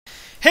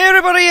Hey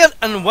everybody,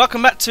 and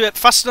welcome back to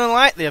Faster Than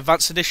Light, the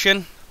Advanced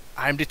Edition.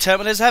 I'm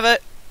determined as ever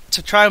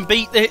to try and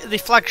beat the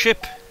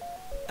flagship.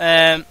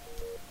 It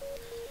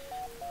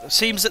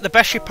seems that the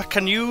best ship I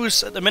can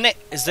use at the minute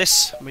is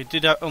this. We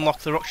did unlock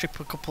the rock ship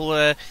a couple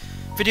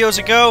videos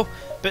ago,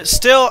 but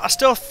I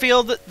still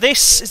feel that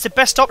this is the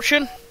best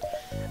option.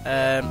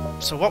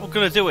 So what we're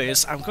going to do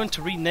is, I'm going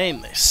to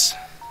rename this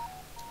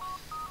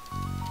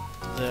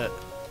the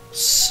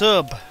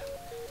Sub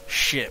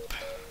Ship.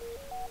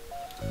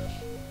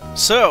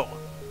 So,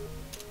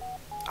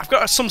 I've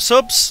got some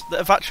subs that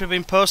have actually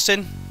been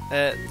posting,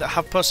 that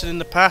have posted in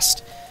the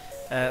past.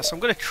 So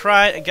I'm going to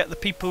try and get the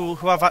people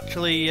who have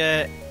actually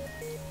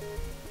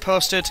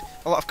posted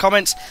a lot of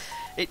comments.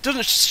 It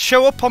doesn't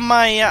show up on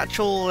my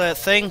actual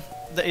thing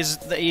that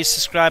he is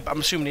subscribed.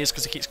 I'm assuming he is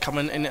because he keeps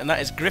commenting, and that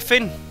is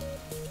Griffin.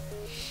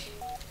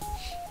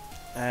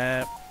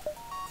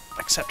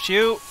 Accept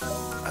you,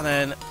 and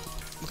then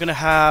we're going to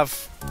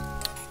have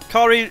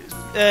Corey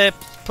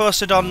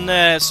posted on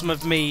some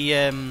of me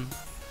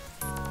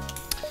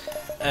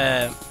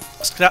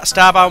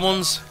Starbound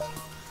ones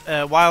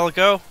a while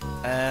ago,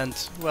 and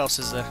who else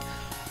is there?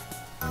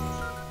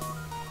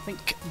 I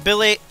think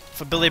Billy,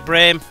 for Billy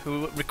Brame,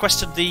 who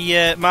requested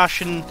the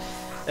Martian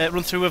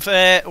run through of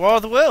War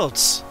of the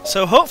Worlds.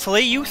 So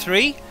hopefully you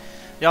three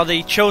are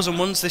the chosen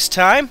ones this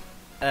time.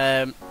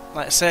 Like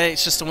I say,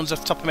 it's just the ones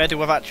off the top of my head who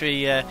have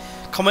actually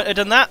commented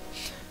on that.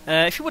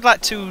 If you would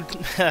like to,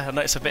 I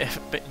know it's a bit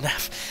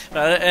naff,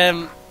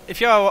 but if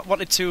you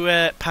wanted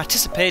to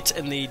participate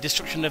in the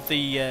destruction of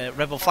the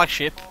Rebel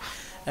flagship,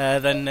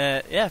 then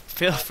yeah,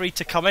 feel free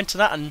to comment on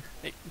that and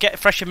get it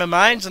fresh in my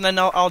mind, and then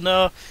I'll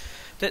know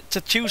that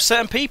to choose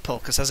certain people,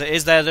 because as it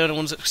is, they're the only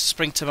ones that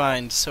spring to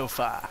mind so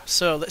far.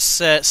 So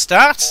let's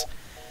start.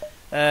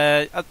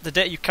 At the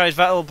data you carry is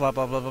vital, blah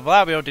blah blah blah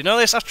blah. We already know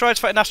this. Asteroids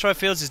fighting asteroid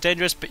fields is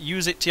dangerous, but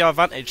use it to your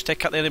advantage.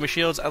 Take out the enemy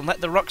shields and let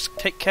the rocks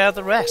take care of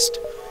the rest.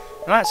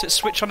 Right, so let's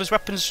switch on his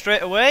weapons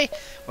straight away.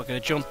 We're going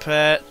to jump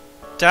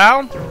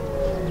down.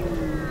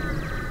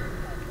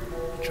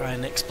 Try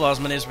and explore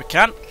as many as we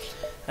can.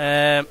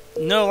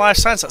 No life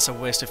signs, that's a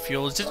waste of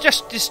fuel.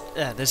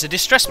 There's a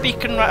distress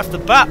beacon right off the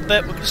bat,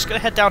 but we're just going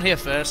to head down here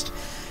first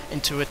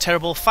into a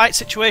terrible fight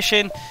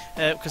situation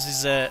because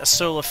there's a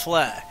solar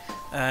flare.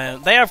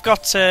 They have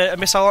got a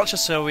missile launcher,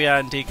 so we are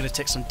indeed going to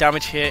take some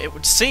damage here, it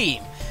would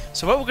seem.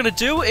 So what we're going to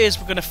do is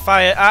we're going to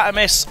fire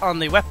Artemis on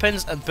the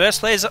weapons and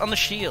burst laser on the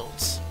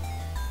shields.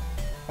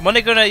 I'm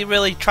only going to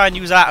really try and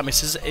use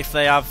Artemises if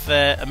they have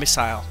a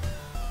missile,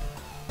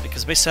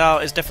 because missile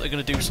is definitely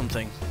going to do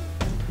something.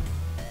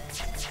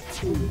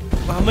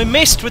 Well, we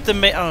missed with the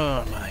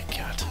oh my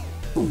god.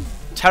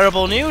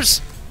 Terrible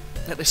news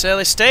at this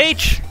early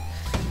stage,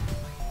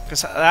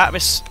 because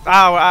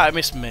our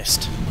Artemis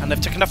missed, and they've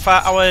taken off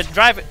our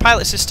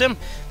pilot system.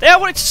 They are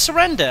wanting to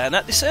surrender, and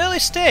at this early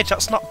stage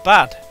that's not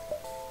bad.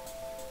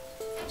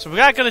 So we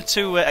are going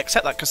to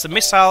accept that, because the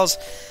missiles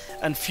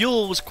and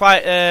fuel was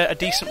quite a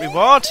decent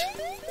reward.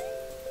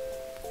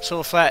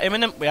 Solar flare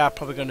imminent. We are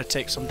probably going to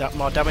take some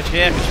more damage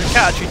here, because we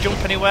can't actually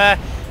jump anywhere.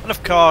 And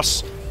of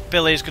course,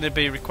 Billy is going to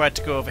be required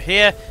to go over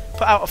here,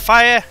 put out a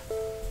fire,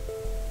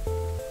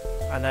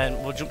 and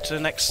then we'll jump to the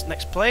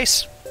next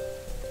place.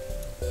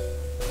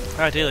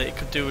 Ideally, it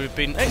could do with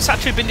being. It's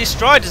actually been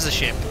destroyed as a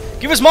ship.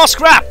 Give us more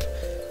scrap!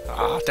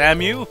 Ah,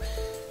 damn you!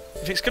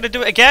 If it's going to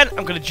do it again,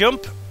 I'm going to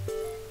jump.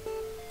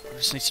 I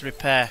just need to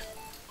repair.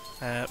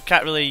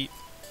 Can't really.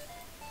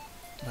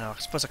 No, I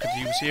suppose I could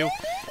use you.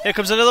 Here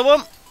comes another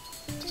one.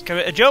 Let's give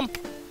it a jump.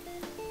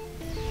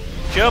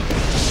 Jump.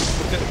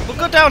 We'll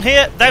go down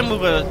here, then we'll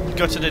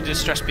go to the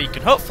distress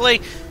beacon. Hopefully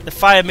the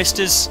fire missed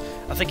us.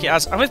 I think it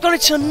has. And we've got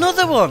into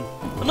another one.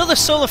 Another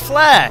solar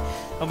flare.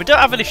 And we don't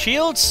have any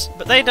shields,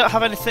 but they don't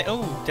have anything.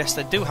 Oh, yes,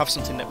 they do have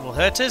something that will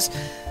hurt us.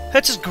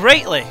 Hurt us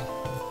greatly.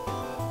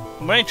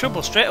 And we're in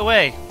trouble straight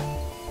away.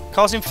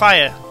 Causing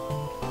fire.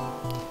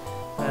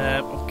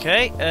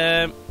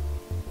 Okay.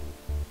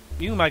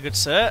 You, my good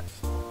sir.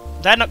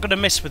 They're not going to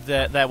miss with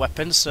their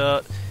weapons,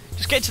 so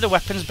just get into the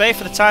weapons bay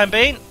for the time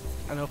being,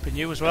 and open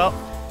you as well.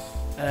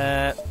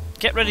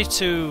 Get ready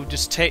to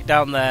just take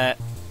down their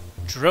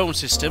drone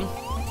system.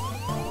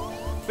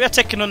 We are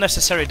taking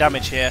unnecessary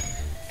damage here,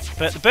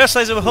 but the burst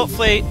laser will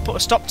hopefully put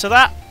a stop to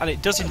that, and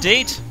it does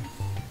indeed.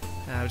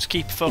 Just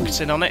keep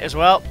focusing on it as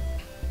well.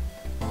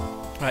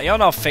 Right, you're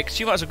now fixed.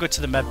 You might as well go to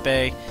the med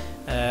bay.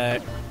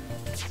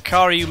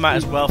 Kari, you might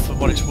as well, for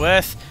what it's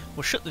worth.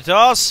 We'll shut the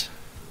doors.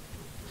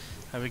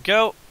 There we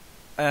go.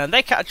 And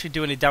they can't actually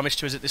do any damage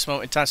to us at this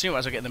moment in time, so you might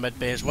as well get in the med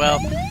bay as well.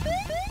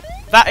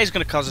 That is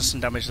going to cause us some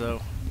damage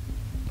though.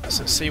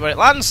 Let's see where it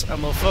lands,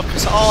 and we'll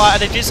focus all our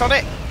energies on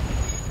it.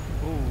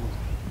 Ooh.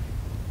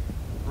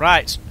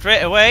 Right,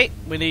 straight away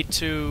we need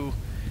to.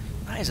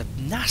 That is a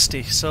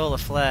nasty solar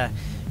flare.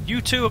 You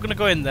two are going to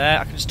go in there.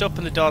 I can just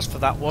open the doors for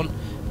that one.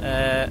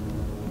 Yeah,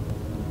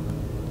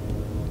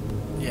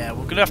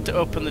 we're going to have to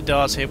open the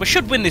doors here. We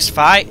should win this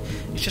fight.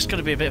 It's just going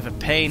to be a bit of a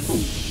pain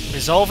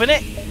resolving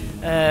it.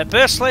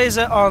 Burst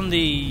laser on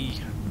the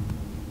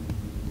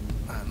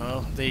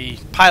the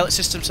pilot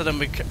system, so then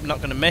we're not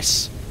going to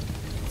miss.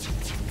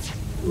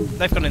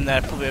 They've gone in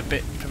there probably a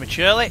bit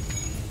prematurely.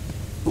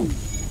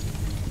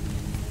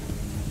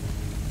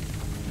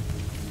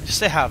 Yes,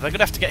 they have. They're going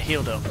to have to get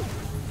healed up.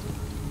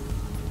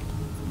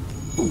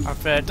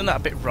 I've done that a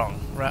bit wrong.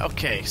 Right,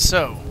 okay,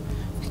 so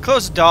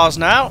close the doors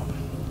now.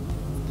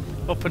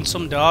 Open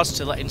some doors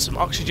to let in some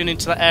oxygen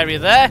into that area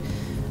there.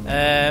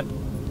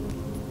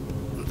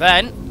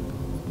 Then,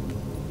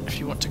 if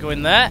you want to go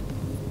in there,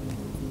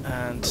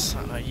 and I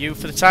don't know you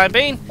for the time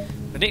being,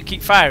 I need to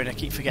keep firing. I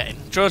keep forgetting.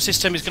 Drone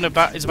system is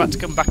about to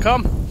come back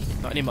on.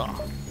 Not anymore.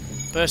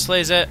 Burst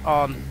laser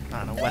on.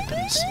 I don't know,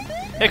 weapons.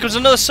 Here comes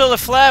another solar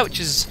flare, which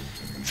is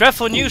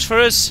dreadful news for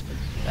us.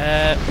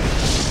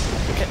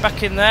 Get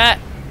back in there.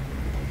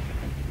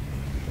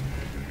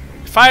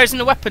 Fire's in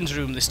the weapons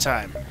room this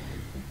time.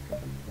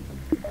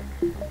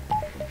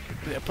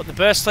 Put the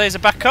burst laser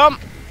back on.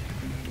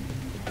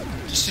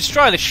 Just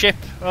destroy the ship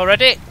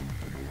already.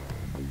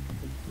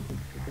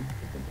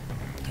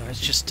 Let's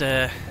just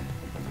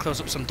close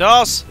up some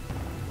doors.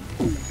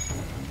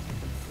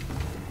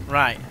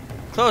 Right.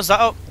 Close that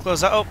up.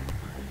 Close that up.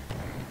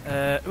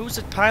 Who's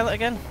the pilot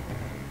again?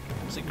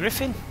 Was it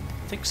Griffin?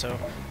 I think so.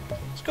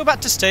 Let's go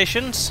back to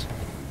stations.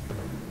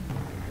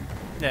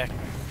 Yeah.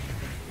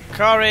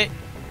 Corey.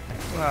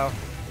 Well,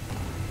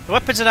 the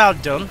weapons are now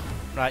done.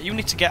 Right, you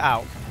need to get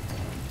out.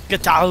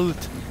 Get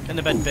out! Get in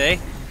the bed bay.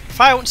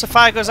 Fire once the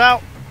fire goes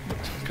out,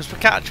 because we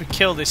can't actually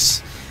kill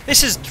this.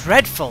 This is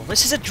dreadful.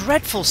 This is a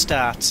dreadful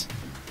start.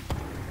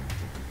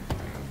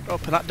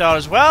 Open that door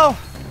as well.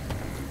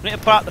 We need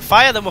to put out the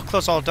fire, then we'll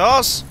close all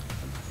doors.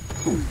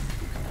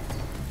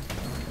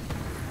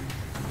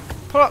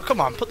 Come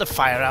on, put the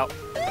fire out.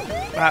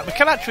 Right, we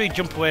can actually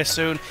jump away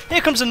soon.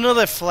 Here comes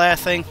another flare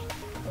thing.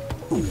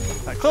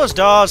 Right, close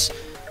doors.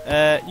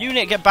 You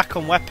need to get back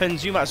on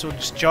weapons. You might as well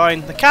just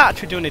join. They can't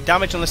actually do any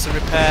damage unless they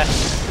repair.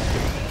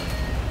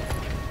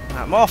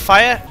 Right, more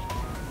fire.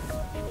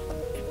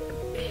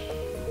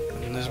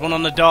 And there's one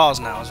on the doors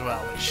now as well,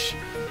 which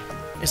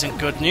isn't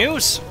good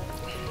news.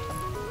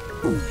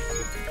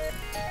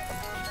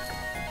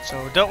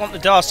 So we don't want the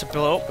doors to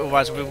blow up,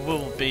 otherwise we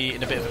will be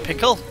in a bit of a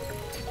pickle.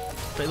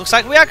 But it looks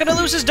like we are going to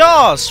lose his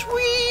doors.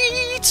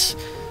 Sweet!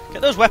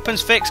 Get those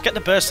weapons fixed, get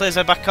the burst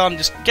laser back on,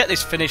 just get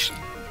this finished.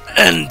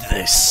 End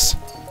this.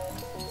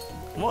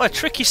 What a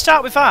tricky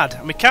start we've had,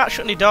 and we can't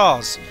shut any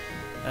doors.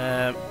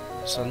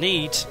 So I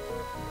need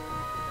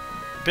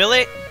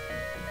Billy.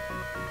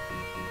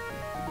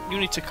 You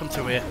need to come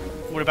through here.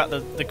 Worry about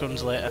the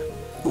guns later.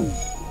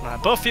 Right,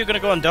 both of you are going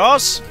to go on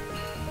doors.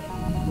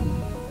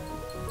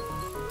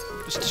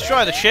 Just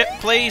destroy the ship,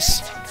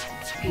 please.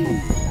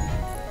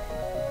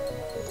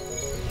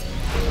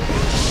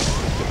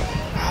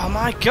 Oh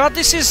my god,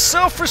 this is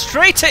so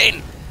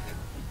frustrating!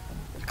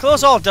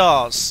 Close all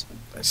doors.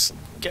 Let's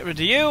get rid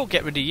of you,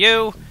 get rid of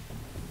you.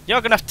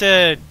 You're gonna have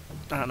to,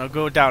 I don't know,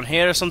 go down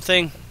here or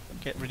something.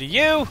 Get rid of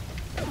you.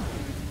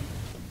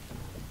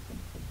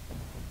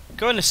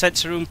 Go in the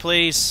sensor room,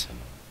 please.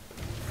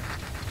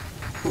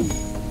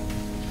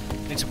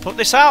 Need to put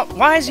this out.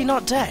 Why is he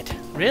not dead?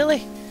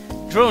 Really?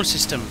 Drone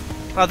system.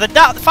 Oh,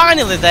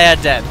 finally they are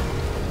dead.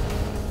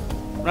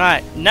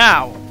 Right,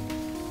 now.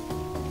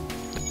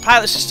 The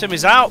pilot system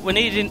is out. We're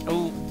needing...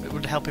 Oh, it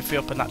would help if we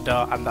open that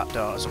door and that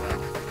door as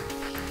well.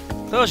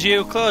 Close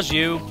you, close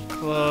you,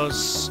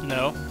 close...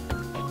 No.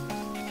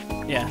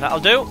 Yeah, that'll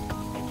do.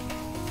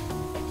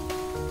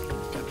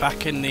 Get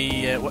back in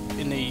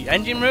the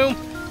engine room.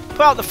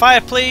 Put out the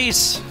fire,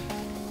 please.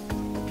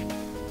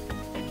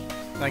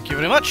 Thank you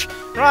very much.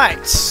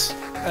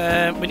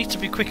 Right. We need to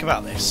be quick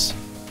about this.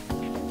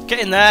 Get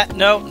in there.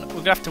 No, we're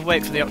going to have to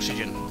wait for the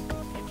oxygen.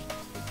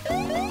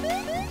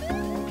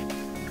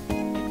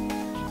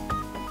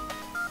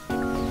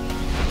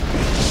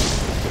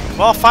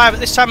 More fire, but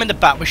this time in the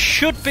back. We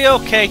should be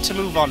okay to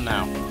move on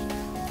now.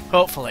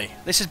 Hopefully.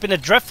 This has been a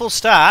dreadful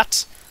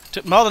start.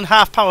 Took more than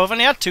half power. We've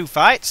only had 2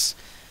 fights.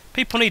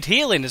 People need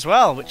healing as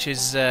well, which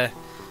is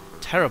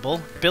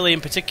terrible. Billy in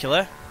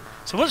particular.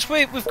 So once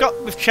we've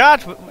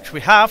charged, which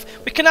we have,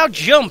 we can now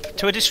jump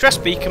to a distress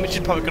beacon, which is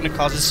probably going to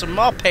cause us some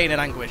more pain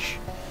and anguish.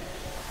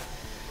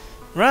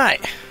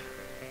 Right.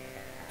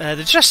 The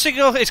distress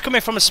signal is coming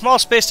from a small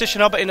space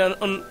station orbiting an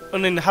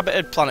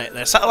uninhabited planet.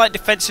 Their satellite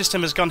defense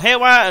system has gone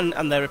haywire,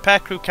 and their repair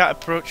crew can't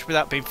approach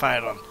without being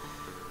fired on.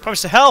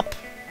 Promise to help.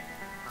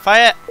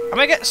 Fire. I'm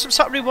going to get some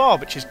sort of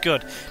reward, which is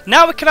good.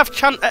 Now we can have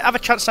a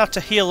chance now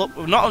to heal up.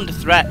 We're not under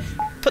threat.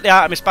 Put the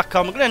Artemis back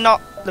on. We're going to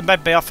knock the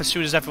med bay off as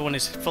soon as everyone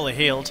is fully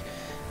healed.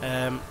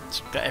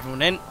 Let's get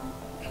everyone in.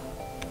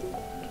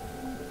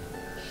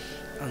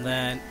 And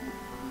then...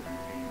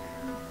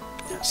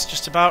 that's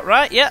just about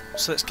right, yeah.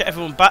 So let's get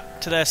everyone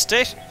back to their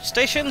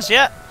stations,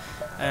 yeah.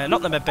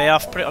 Knock the med bay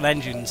off, put it on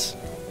engines.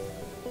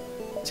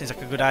 Seems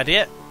like a good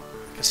idea.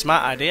 Like a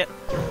smart idea.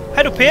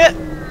 Head up here.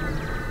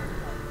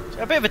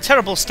 A bit of a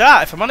terrible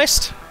start, if I'm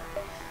honest.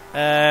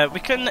 We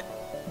can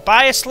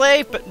buy a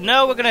slave, but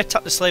no, we're going to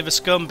attack the slave of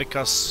scum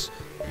because,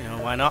 you know,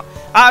 why not?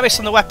 Artemis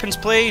on the weapons,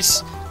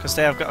 please, because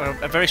they have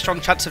got a very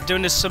strong chance of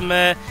doing us some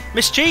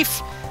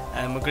mischief.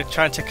 And we're going to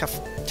try and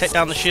take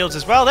down the shields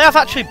as well. They have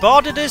actually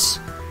boarded us,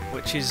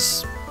 which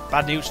is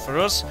bad news for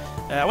us.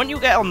 I want you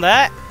to get on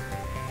there.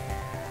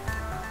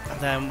 And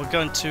then we're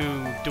going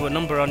to do a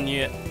number on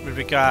you with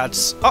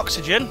regards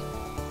oxygen.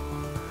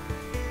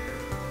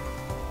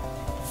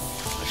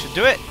 I should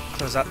do it.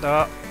 Close that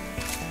door.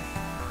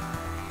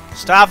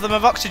 Starve them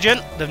of oxygen.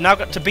 They've now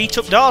got to beat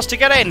up doors to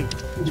get in.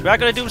 So we are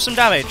going to do some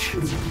damage.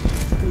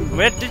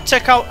 We did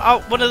take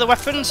out one of the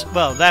weapons.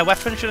 Well, their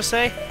weapon, should I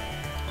say.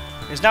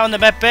 He's now in the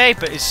med bay,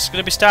 but he's going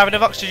to be starving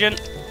of oxygen.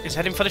 He's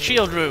heading for the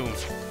shield room.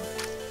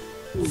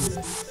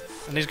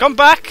 And he's gone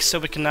back, so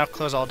we can now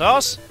close all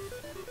doors.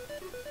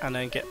 And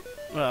then get,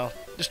 well,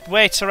 just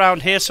wait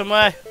around here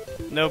somewhere.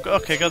 No,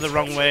 okay, go the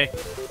wrong way.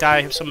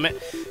 Die somewhat.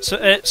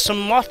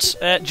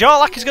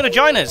 Jorlak is going to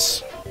join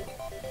us.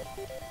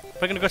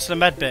 We're going to go to the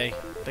med bay,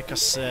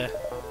 because it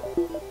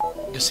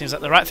just seems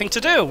like the right thing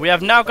to do. We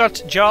have now got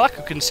Jorlak,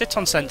 who can sit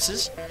on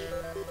sensors.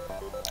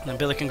 And then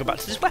Billy can go back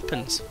to his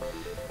weapons.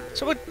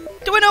 So we're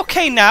doing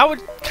okay now. We're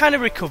kind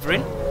of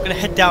recovering. We're going to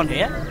head down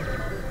here.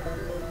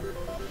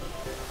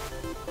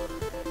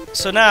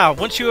 So now,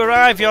 once you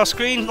arrive, your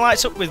screen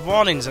lights up with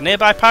warnings. A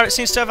nearby pirate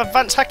seems to have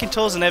advanced hacking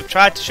tools and they've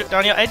tried to shut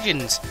down your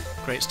engines.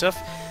 Great stuff.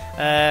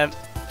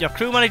 Your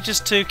crew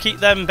manages to keep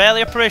them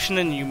barely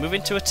operational and you move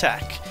into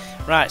attack.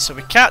 Right, so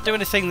we can't do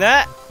anything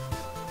there.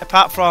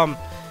 Apart from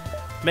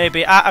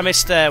maybe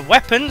Artemis their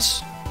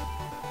weapons.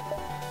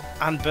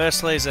 And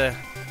burst laser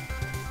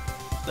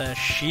their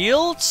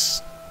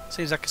shields.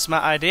 Seems like a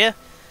smart idea.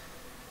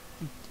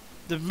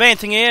 The main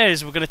thing here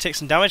is we're going to take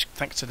some damage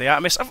thanks to the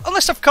Artemis.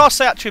 Unless, of course,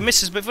 they actually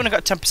misses, but we've only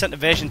got a 10%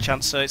 evasion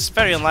chance, so it's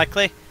very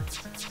unlikely.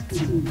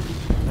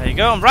 There you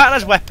go. And right on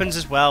his weapons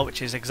as well,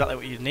 which is exactly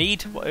what you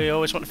need, what you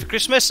always wanted for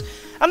Christmas.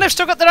 And they've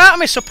still got their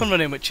Artemis up and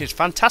running, which is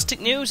fantastic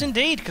news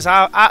indeed, because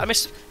our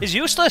Artemis is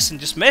useless and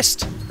just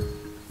missed.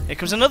 Here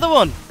comes another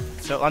one.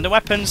 Don't land on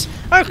weapons.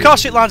 And of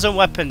course it lands on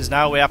weapons.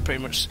 Now we are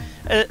pretty much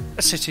a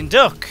sitting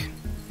duck.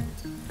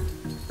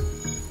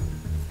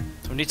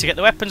 So we need to get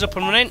the weapons up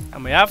and running,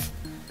 and we have.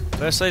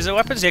 First laser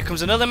weapons. Here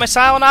comes another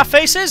missile on our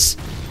faces.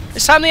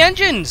 This time the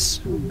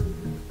engines.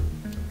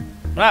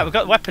 Right, we've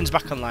got the weapons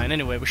back online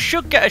anyway. We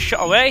should get a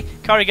shot away.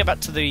 Corey, get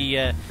back to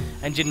the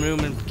engine room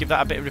and give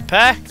that a bit of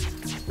repair.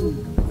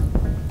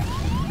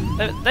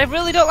 They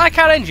really don't like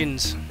our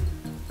engines.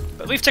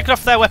 But we've taken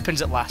off their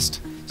weapons at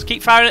last. Let's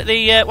keep firing at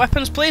the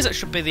weapons, please. That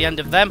should be the end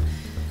of them.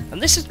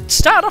 And this has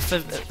started off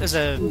as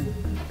a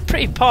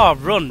pretty poor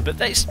run, but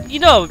you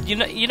know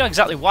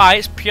exactly why.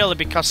 It's purely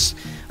because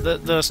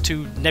those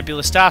two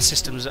nebula star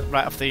systems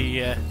right off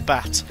the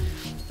bat.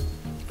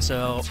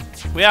 So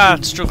we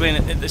are struggling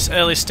at this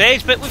early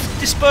stage, but we've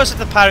disposed of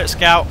the pirate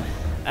scout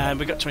and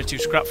we've got 22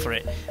 scrap for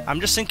it.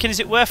 I'm just thinking, is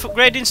it worth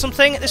upgrading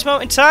something at this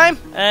moment in time?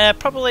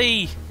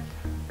 Probably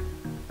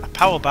a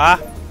power bar,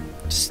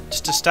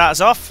 just to start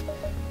us off.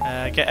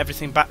 Get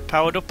everything back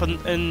powered up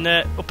and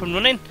up and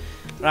running.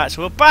 Right,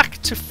 so we're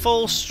back to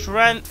full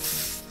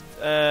strength.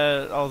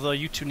 Although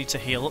you two need to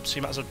heal up, so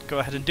you might as well go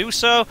ahead and do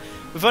so.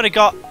 We've only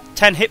got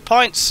 10 hit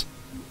points,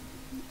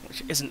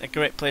 which isn't a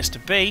great place to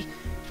be,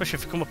 especially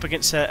if we come up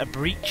against a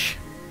breach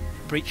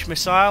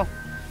missile.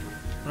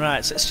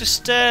 Right, so let's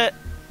just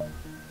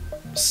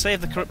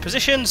save the current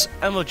positions,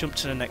 and we'll jump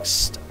to the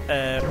next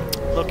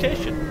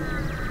location.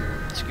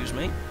 Excuse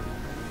me.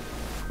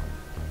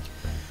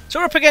 So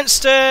we're up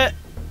against.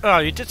 Oh,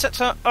 you detect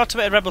an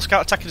automated rebel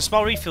scout attacking a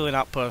small refueling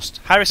outpost.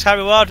 High risk, high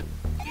reward.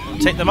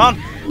 Take them on.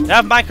 They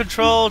have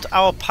mind-controlled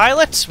our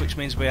pilots, which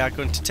means we are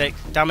going to take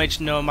damage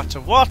no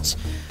matter what.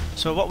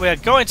 So what we are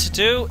going to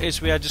do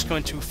is we are just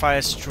going to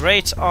fire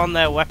straight on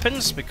their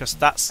weapons, because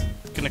that's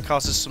going to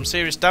cause us some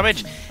serious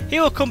damage. He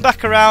will come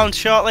back around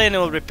shortly and he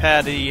will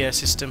repair the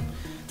system.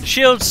 The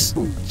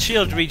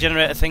shield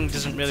regenerator thing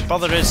doesn't really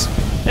bother us.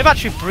 They've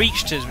actually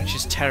breached us, which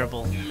is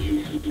terrible.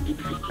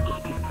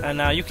 And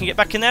now you can get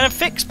back in there and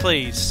fix,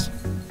 please.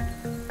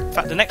 In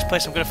fact, the next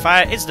place I'm going to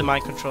fire is the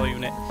mind control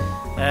unit.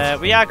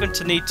 We are going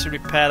to need to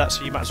repair that,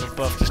 so you might as well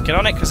both just get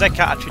on it, because they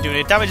can't actually do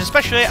any damage,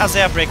 especially as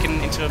they are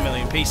breaking into a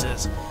million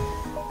pieces.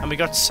 And we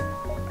got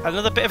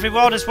another bit of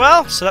reward as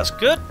well, so that's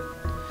good.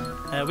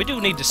 We do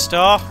need the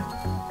store.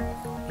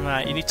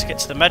 Right, you need to get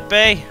to the med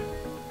bay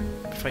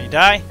before you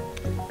die.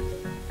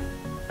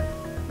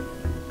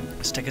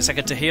 Let's take a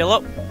second to heal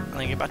up, and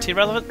then get back to your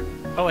relevant.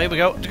 Oh, here we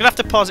go. You're going to have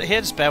to pause it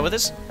here, just bear with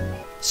us.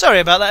 Sorry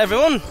about that,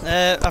 everyone.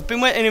 I've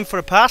been waiting in for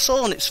a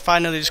parcel, and it's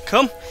finally just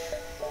come.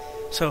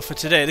 So for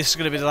today, this is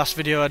going to be the last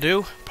video I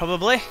do,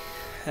 probably,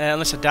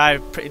 unless I die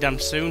pretty damn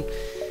soon.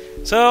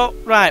 So,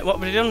 right, what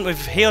have we done?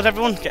 We've healed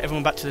everyone, get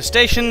everyone back to the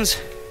stations,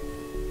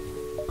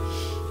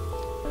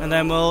 and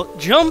then we'll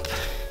jump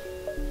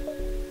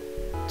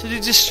to the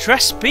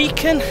distress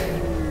beacon.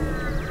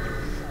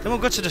 Then we'll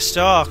go to the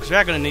store, because we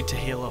are going to need to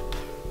heal up.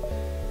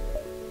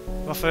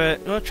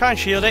 We'll try and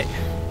shield it.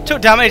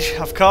 Took damage,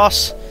 of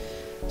course,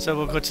 so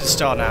we'll go to the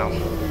store now.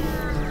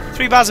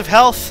 3 bars of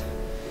health.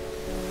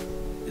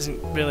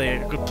 Isn't really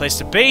a good place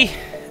to be.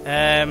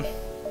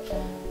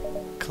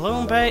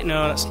 Clone bait?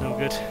 No, that's no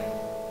good.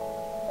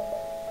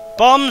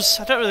 Bombs?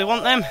 I don't really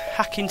want them.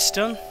 Hacking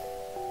stun?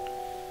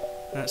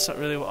 That's not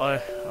really what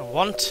I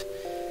want.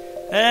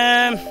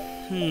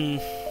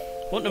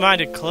 Wouldn't have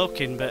minded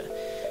cloaking, but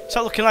it's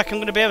not looking like I'm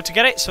going to be able to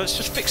get it, so let's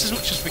just fix as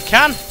much as we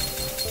can.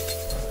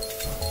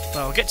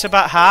 Well, we'll get to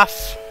about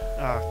half.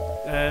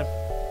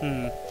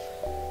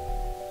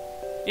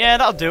 Yeah,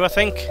 that'll do, I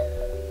think.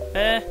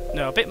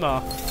 No, a bit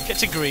more. Get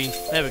to green.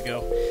 There we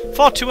go.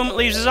 421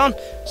 leaves us on,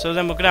 so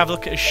then we're going to have a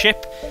look at a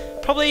ship.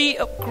 Probably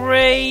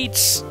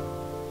upgrades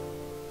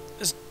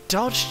as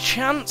dodge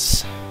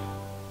chance,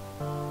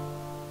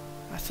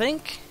 I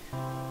think.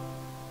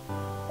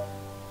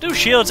 Do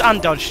shields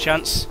and dodge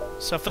chance.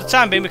 So for the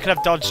time being we can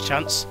have dodge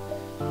chance.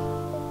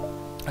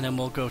 And then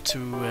we'll go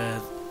to...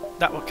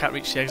 that one can't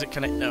reach the exit,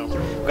 can it? No.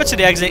 Go to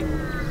the exit,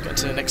 go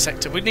to the next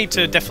sector. We need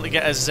to definitely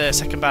get us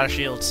second bar of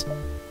shields.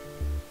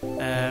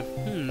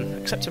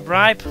 Accept a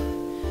bribe.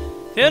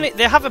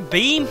 They have a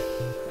beam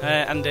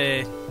and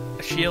a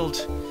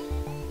shield.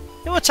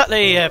 We'll attack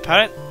the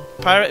pirate.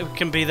 Pirate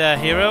can be their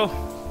hero,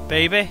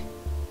 baby.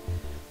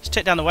 Let's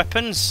take down the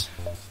weapons.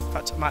 In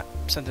fact, I might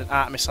send an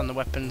Artemis on the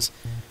weapons.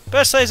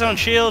 Burst laser on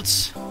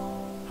shields.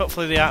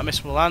 Hopefully the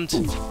Artemis will land.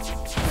 And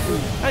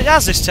it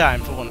has this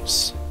time, for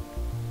once.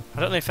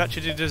 I don't know if it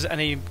actually does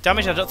any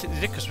damage. I don't think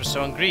they did because we're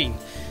so on green.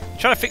 I'm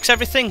trying to fix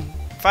everything.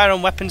 Fire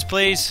on weapons,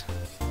 please.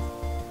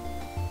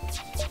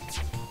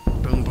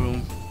 Boom,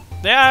 boom.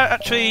 They are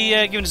actually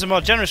giving us a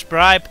more generous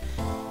bribe.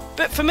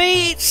 But for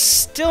me, it's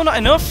still not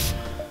enough.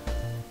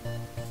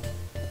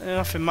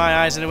 Enough in my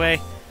eyes, anyway.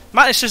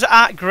 Managers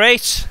aren't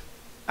great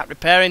at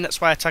repairing.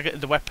 That's why I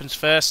targeted the weapons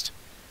first.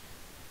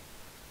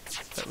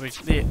 But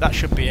that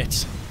should be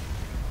it.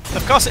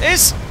 Of course it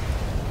is!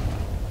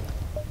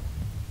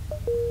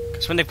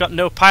 Because when they've got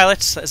no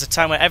pilots, that is a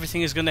time where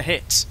everything is going to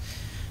hit.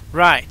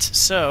 Right,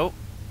 so...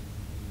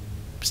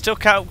 still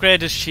can't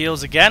upgrade his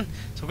shields again.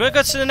 So we're going to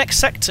go to the next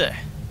sector.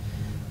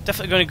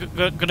 Definitely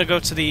going to go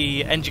to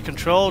the engine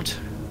controlled.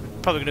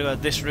 Probably going to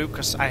go this route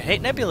because I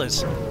hate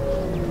nebulas.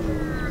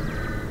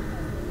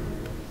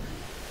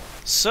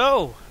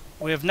 So,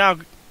 we're now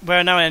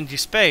in energy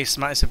space.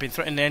 Might have been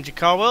threatening the engine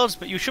car worlds,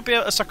 but you should be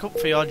able to stock up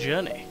for your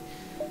journey.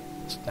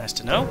 It's nice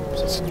to know.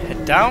 So let's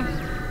head down.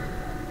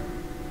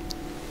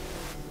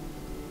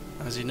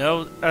 As you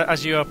know,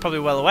 as you are probably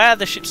well aware,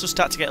 the ships will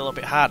start to get a little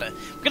bit harder.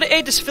 We're going to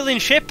aid the civilian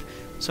ship.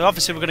 So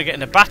obviously we're going to get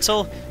in a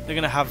battle. They're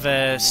going to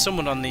have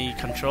someone on the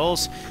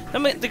controls.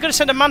 Then they're going to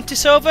send a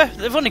Mantis over.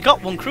 They've only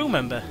got one crew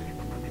member.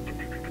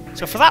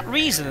 So for that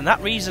reason, and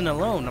that reason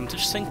alone, I'm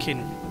just thinking...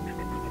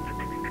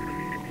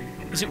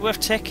 is it worth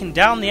taking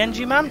down the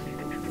engine man?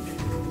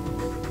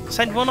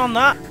 Send one on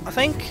that, I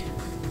think.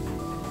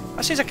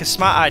 That seems like a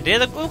smart idea.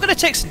 We're going to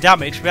take some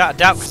damage, without a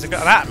doubt, because they've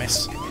got an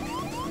Artemis.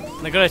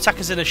 And they're going to attack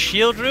us in a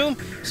shield room.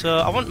 So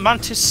I want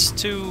Mantis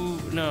to...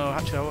 no,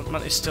 actually I want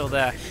Mantis still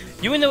there.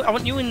 I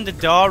want you in the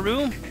door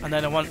room, and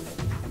then I want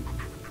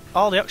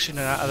all the oxygen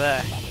out of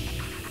there.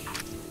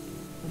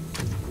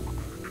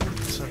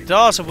 So the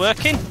doors are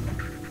working.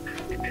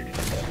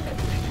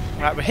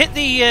 Right, we hit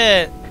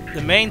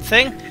the main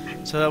thing,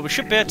 so we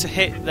should be able to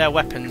hit their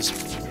weapons.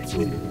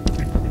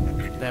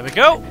 There we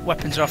go.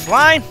 Weapons are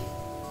offline,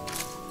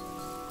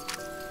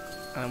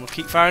 and we'll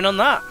keep firing on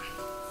that.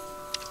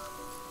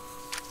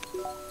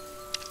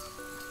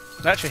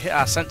 They actually hit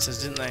our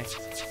sensors, didn't they?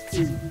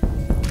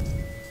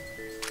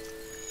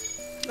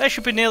 They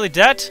should be nearly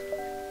dead.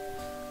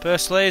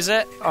 Burst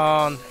laser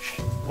on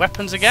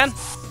weapons again.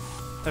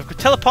 They've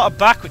teleported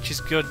back, which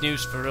is good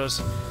news for us.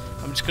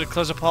 I'm just going to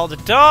close up all the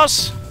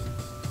doors.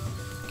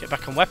 Get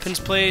back on weapons,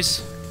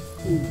 please.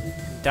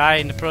 Die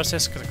in the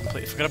process, because I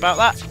completely forgot about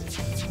that.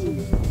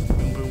 Boom,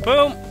 boom,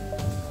 boom.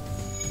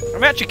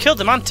 And we actually killed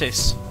the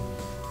Mantis.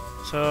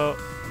 So,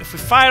 if we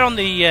fire on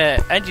the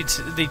engine,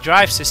 the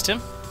drive system...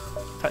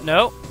 in fact,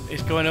 no,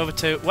 it's going over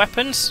to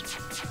weapons.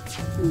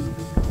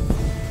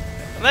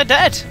 And they're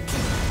dead.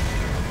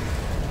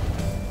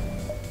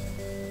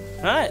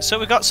 Right, so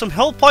we got some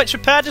hull points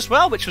repaired as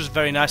well, which was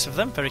very nice of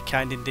them, very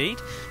kind indeed.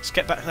 Let's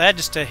get back there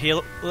just to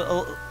heal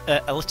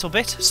a little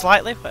bit,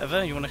 slightly,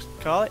 whatever you want to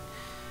call it.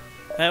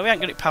 We haven't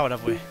got it powered,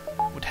 have we?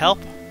 Would help.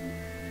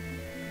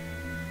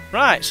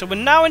 Right, so we're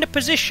now in a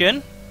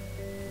position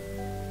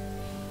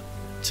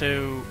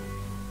to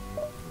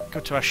go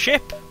to our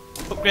ship,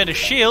 upgrade our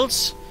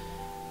shields,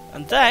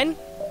 and then,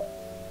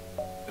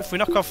 if we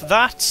knock off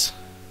that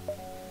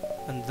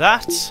and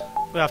that,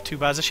 we'll have 2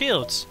 bars of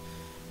shields,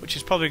 which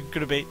is probably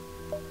going to be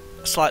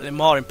slightly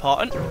more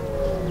important.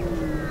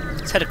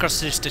 Let's head across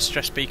to this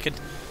distress beacon.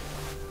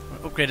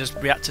 Upgrade as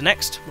reactor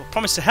next. We'll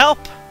promise to help.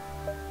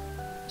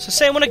 It's the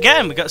same one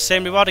again. We got the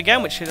same reward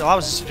again, which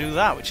allows us to do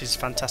that, which is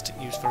fantastic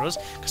news for us,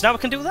 because now we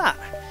can do that.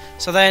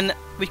 So then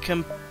we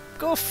can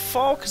go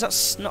forward, because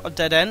that's not a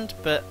dead end,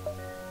 but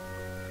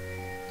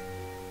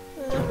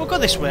we'll go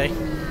this way.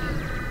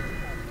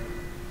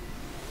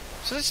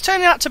 So it's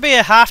turning out to be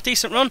a half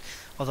decent run.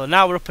 Although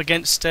now we're up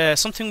against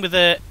something with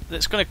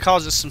that's going to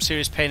cause us some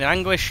serious pain and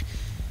anguish,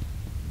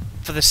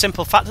 for the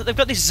simple fact that they've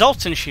got this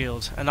Zoltan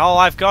shield, and all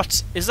I've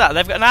got is that.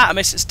 They've got an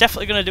Artemis. It's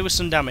definitely going to do us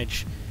some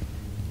damage,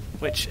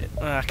 which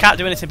I can't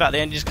do anything about the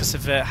engines because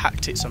they've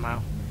hacked it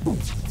somehow.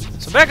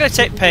 So we're going to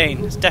take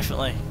pain. It's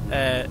definitely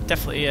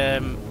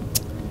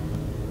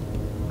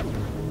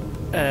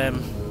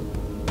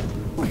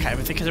I can't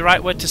even think of the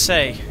right word to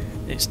say.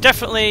 It's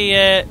definitely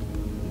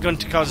going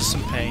to cause us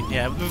some pain.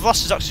 Yeah, we've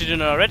lost his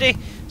oxygen already,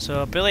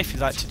 so Billy, if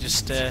you'd like to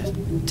just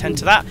tend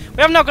to that.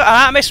 We have now got an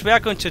Artemis. We are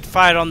going to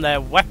fire on their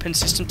weapon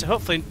system to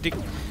hopefully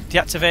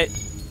deactivate.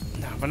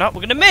 No, we're not.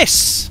 We're going to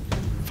miss.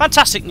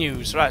 Fantastic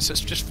news. Right, so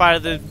let's just fire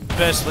the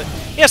burst.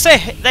 Yes, they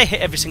hit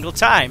every single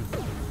time.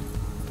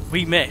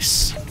 We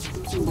miss.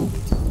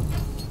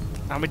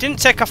 And we didn't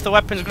take off the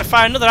weapons. We're going to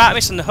fire another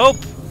Artemis in the hope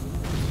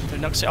that it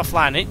knocks it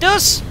offline. And it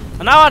does.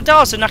 And now our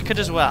doors are knackered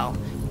as well.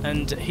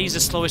 And he's the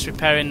slowest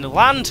repair in the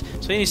land,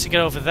 so he needs to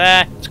get over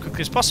there as quickly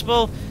as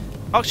possible.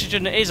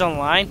 Oxygen is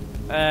online.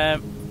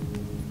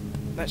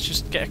 Let's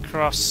just get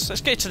across.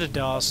 Let's get to the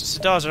doors. So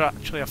the doors are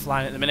actually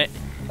offline at the minute.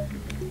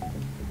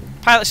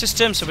 Pilot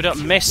system, so we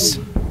don't miss.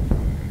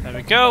 There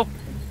we go.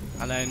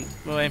 And then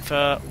we're aim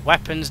for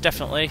weapons,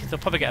 definitely. They'll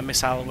probably get a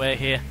missile away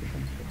here.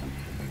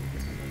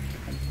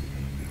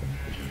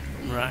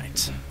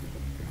 Right.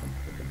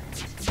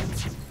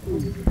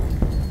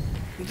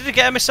 Did he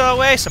get a missile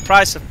away?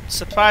 Surprise,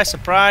 surprise,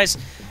 surprise.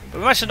 But we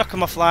managed to knock him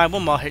offline.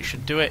 One more hit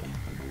should do it.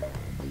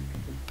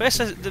 But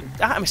the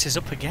Artemis is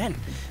up again.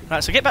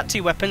 Right, so get back to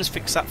your weapons.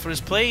 Fix that for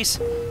us, please.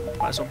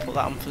 Might as well put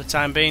that on for the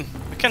time being.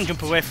 We can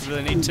jump away if we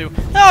really need to.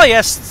 Oh,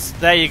 yes.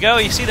 There you go.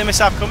 You see the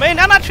missile come in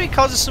and actually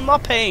causes some more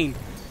pain.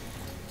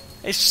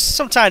 It's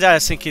sometimes I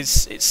think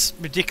it's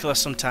ridiculous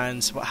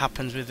sometimes what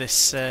happens with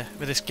this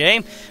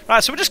game.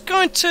 Right, so we're just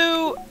going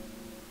to...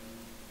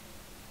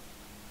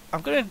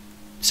 I'm going to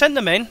send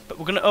them in, but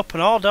we're going to open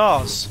all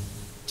doors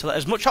to let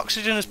as much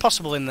oxygen as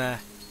possible in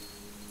there.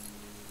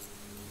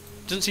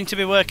 Doesn't seem to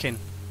be working.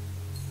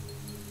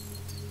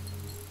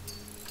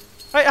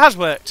 Right, it has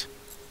worked.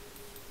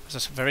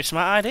 That's a very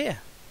smart idea.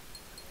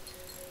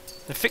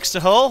 They've fixed the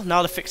hole,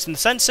 now they're fixing the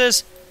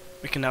sensors.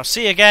 We can now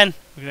see again.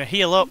 We're going to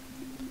heal up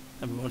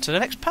and move on to the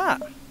next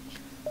part.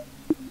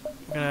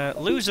 We're going to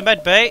lose the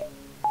med bay.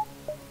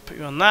 Put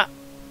you on that.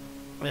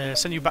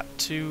 Send you back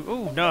to...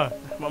 Oh, no.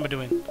 What am I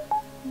doing?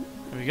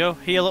 There we go.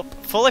 Heal up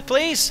fully,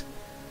 please.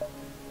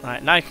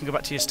 Right, now you can go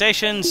back to your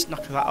stations.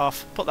 Knock that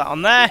off. Put that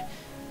on there.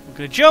 We're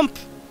going to jump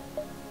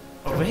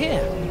over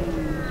here.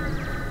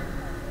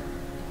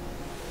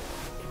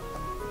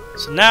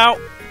 So now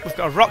we've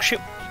got a rock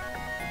ship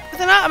with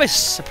an Artemis.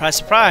 Surprise,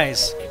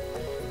 surprise.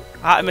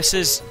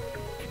 Artemises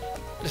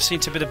just seem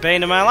to be the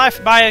bane of my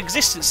life, my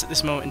existence at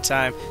this moment in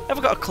time.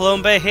 I've got a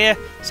clone bay here,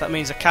 so that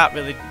means I can't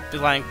really be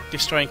like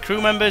destroying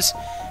crew members.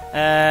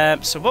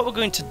 So what we're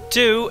going to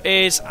do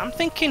is, I'm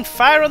thinking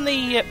fire on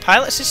the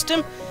pilot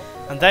system,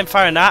 and then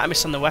fire an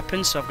Artemis on the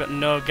weapons. So I've got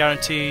no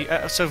guarantee.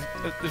 There's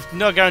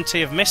no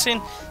guarantee of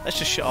missing. Let's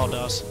just shut all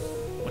doors.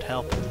 Would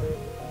help.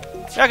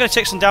 We are going to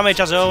take some damage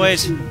as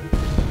always.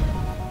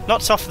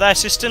 Knocked off their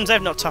systems.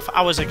 They've knocked off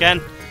ours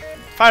again.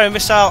 Fire a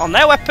missile on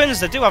their weapons.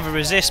 They do have a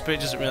resist, but it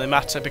doesn't really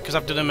matter because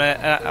I've done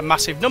a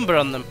massive number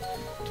on them.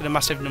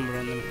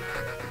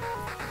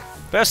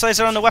 Burst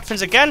laser on the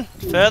weapons again,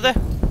 further.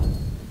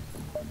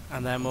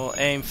 And then we'll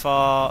aim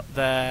for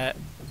their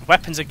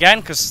weapons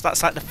again, because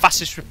that's like the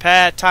fastest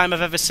repair time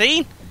I've ever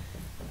seen.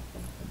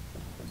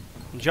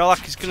 And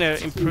Jolak is going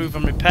to improve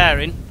on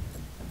repairing.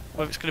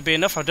 Whether it's going to be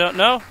enough, I don't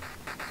know.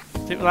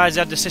 Didn't realise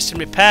they had the system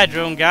repair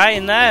drone guy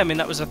in there. I mean,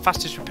 that was the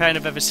fastest repairing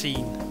I've ever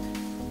seen.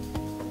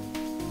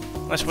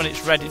 Unless when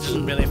it's red, it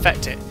doesn't really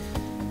affect it.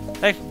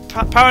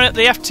 Powering up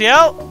the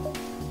FTL.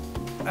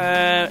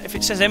 If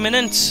it says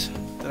imminent,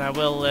 then I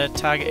will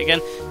target again.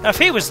 Now, if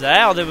he was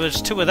there, or there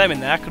was two of them in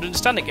there, I could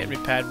understand it getting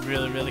repaired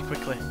really, really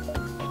quickly.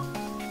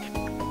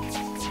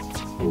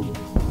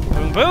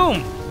 Boom,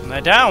 boom! And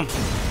they're down.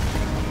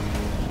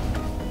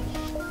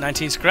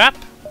 19 scrap.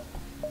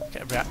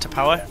 Get a reactor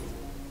power.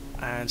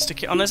 And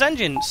stick it on his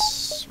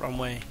engines. Wrong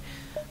way.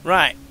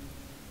 Right.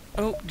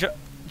 Oh,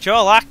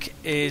 Jorlak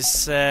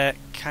is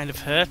kind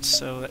of hurt,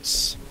 so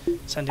let's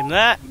send him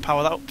there.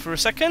 Power that up for a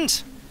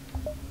second.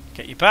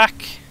 Get you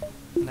back.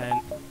 And then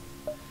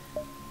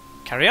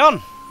carry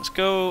on. Let's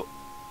go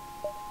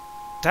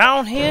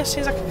down here.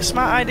 Seems like a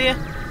smart idea.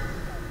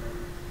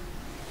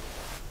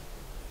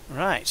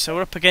 Right, so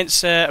we're up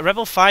against a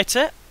rebel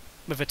fighter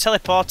with a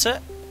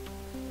teleporter.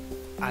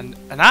 And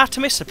an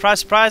Artemis, surprise,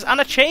 surprise, and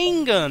a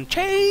chain gun!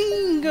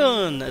 Chain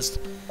gun! As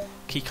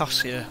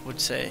Kikosia would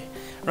say.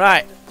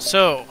 Right,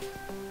 so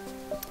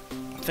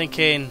I'm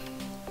thinking,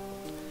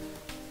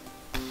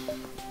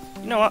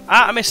 you know what,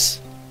 Artemis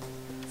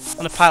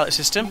on the pilot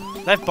system.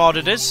 They've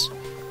boarded us.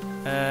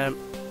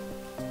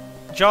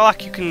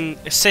 Jorlak, you can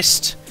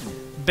assist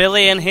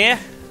Billy in here.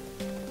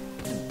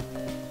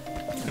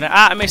 I'm gonna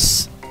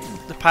Artemis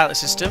the pilot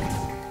system.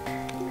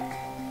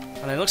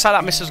 And it looks like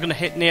that missile's going to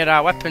hit near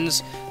our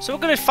weapons, so we're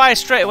going to fire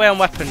straight away on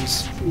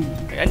weapons.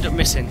 We end up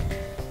missing.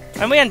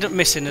 And we end up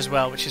missing as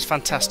well, which is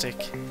fantastic.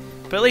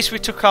 But at least we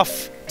took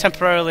off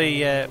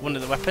temporarily one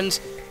of the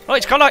weapons. Oh,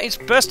 it's gone out, it's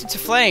burst into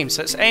flames.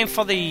 So let's aim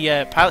for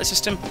the pilot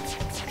system.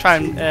 Try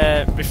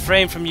and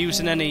refrain from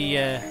using any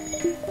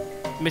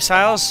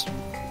missiles.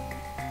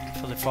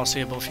 For the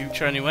foreseeable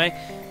future anyway.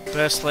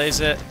 Burst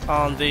laser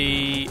on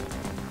the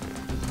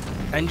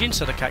engine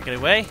so they can't get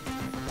away.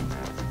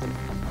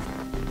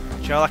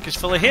 Sherlock is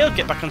fully healed.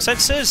 Get back on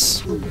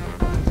sensors.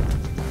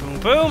 Boom,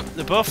 boom.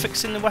 They're both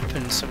fixing the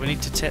weapons, so we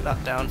need to take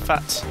that down. In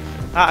fact,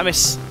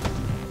 Artemis.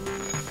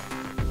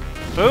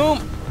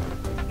 Boom.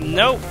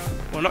 No,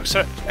 we'll not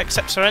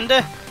accept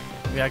surrender.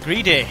 We are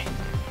greedy.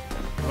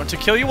 We want to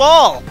kill you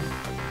all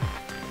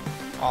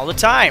the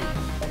time.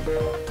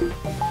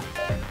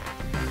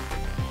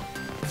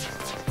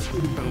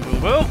 Boom, boom,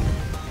 boom.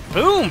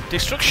 Boom!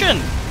 Destruction!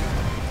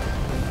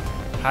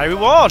 High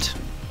reward!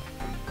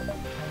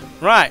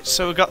 Right,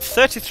 so we've got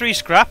 33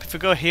 scrap. If we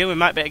go here, we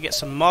might be able to get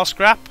some more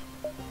scrap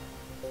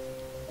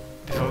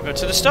before we go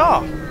to the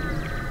store.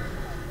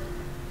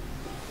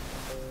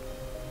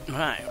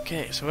 Right,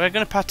 okay, so we're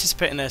going to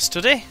participate in a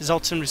study,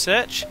 Zoltan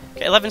research.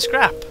 Get 11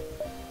 scrap.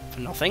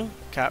 For nothing.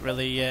 Can't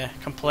really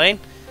complain.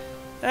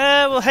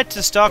 We'll head to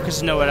the store because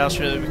there's nowhere else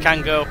really we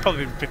can go.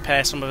 Probably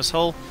repair some of this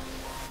hull.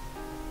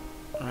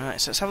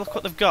 Right, so let's have a look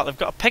what they've got. They've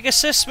got a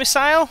Pegasus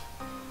missile.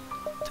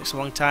 Takes a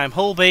long time.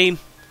 Hull beam.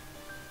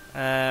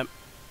 That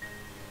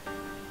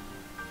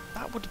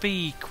would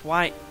be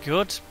quite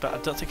good, but I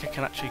don't think I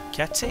can actually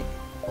get it.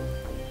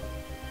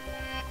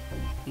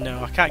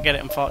 No, I can't get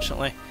it,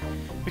 unfortunately.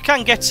 We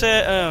can get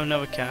it. Oh, no,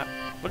 we can't.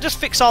 We'll just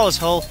fix all his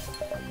hull.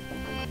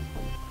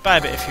 Buy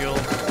a bit of fuel.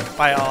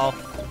 Buy it all.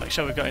 Make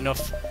sure we've got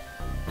enough.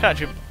 Can't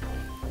you?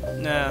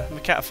 No, we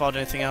can't afford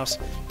anything else.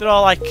 They're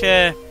all like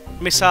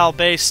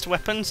missile-based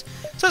weapons.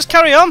 So let's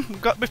carry on.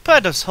 We've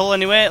played this hull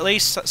anyway, at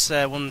least. That's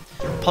one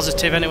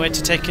positive anyway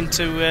to take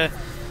into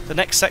the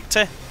next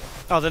sector.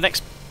 Or the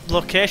next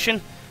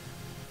location.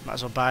 Might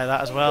as well buy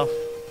that as well.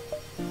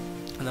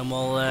 And then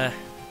we'll... I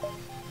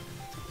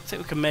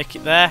think we can make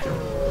it there.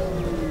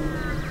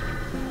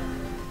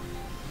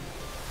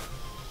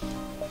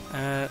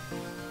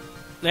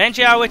 The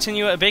NG are waiting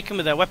you at a beacon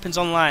with their weapons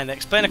online. They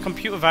explain a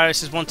computer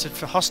virus is wanted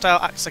for hostile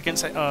acts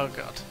against it. Oh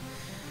god.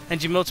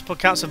 NG multiple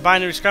counts of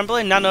binary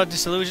scrambling, nano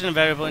disillusion and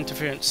variable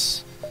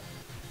interference.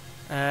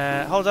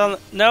 Hold on.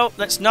 No,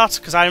 let's not,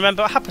 because I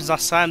remember what happened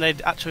last time.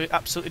 They'd actually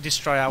absolutely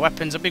destroy our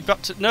weapons and we've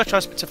got no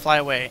choice but to fly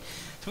away.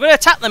 So we're going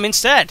to attack them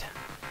instead.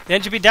 The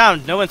NG be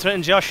down. No one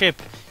threatens your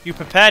ship. You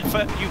prepare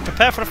for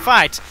a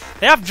fight.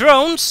 They have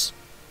drones.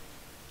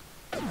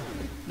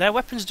 Their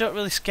weapons don't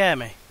really scare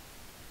me.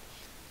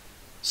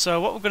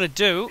 So what we're going to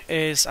do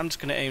is, I'm just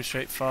going to aim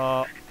straight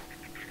for...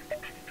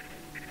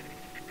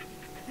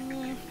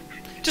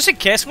 just in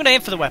case, I'm going to aim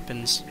for the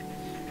weapons.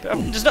 But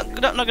there's not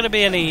going to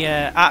be any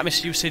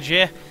Artemis usage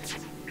here.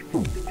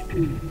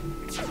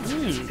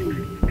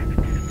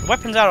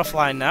 Weapons are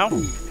offline now.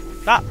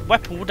 That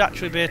weapon would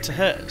actually be able to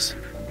hurt us,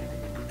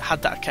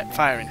 had that kept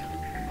firing.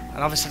 And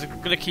obviously they're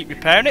going to keep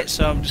repairing it,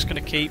 so I'm just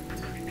going to keep...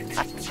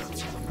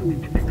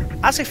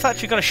 As if that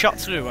actually got a shot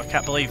through, I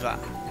can't believe that.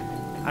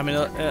 I mean,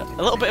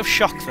 a little bit of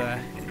shock there.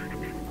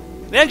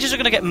 The engines are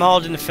going to get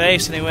mauled in the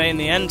face anyway in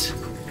the end.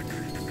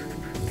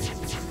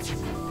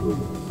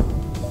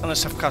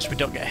 Unless, of course, we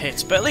don't get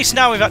hit. But at least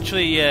now we've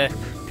actually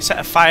set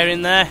a fire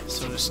in there.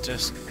 So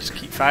just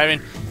keep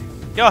firing.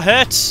 You're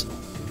hurt.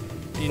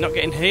 You're not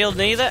getting healed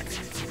neither.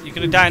 You're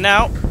going to die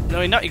now. No,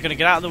 you're not. You're going to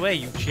get out of the way.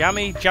 You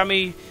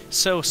jammy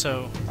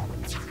so-so.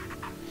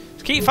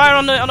 Just keep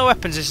firing on the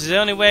weapons. This is the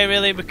only way,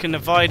 really, we can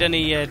avoid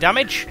any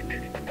damage.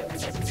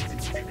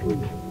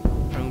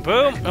 Boom,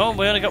 boom. Oh,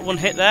 we only got one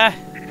hit there.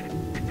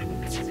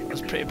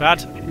 That's pretty bad.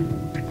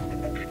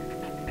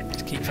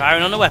 Just keep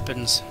firing on the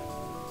weapons.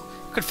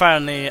 Could fire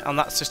on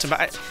that system,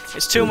 but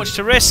it's too much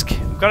to risk.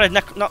 We've got to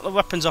knock the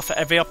weapons off at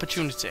every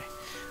opportunity.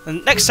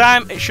 And next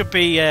time, it should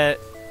be a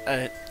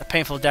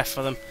painful death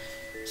for them.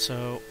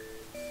 So,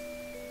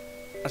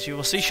 as you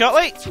will see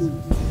shortly,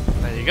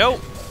 there you go.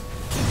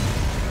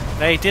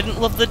 They didn't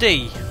love the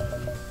D.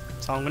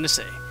 That's all I'm going to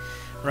say.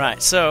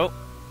 Right, so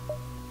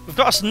we've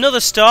got us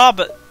another star,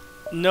 but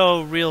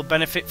no real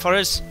benefit for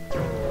us.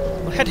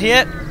 We'll head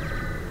here.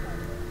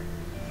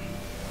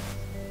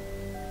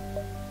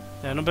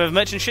 There are a number of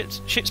merchant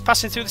ships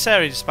passing through this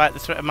area despite the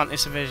threat of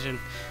Mantis invasion.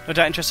 No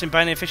doubt interested in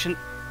buying the efficient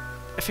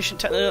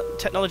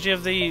technology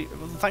of the...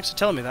 Well, thanks for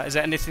telling me that. Is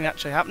there anything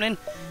actually happening?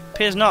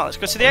 Appears not. Let's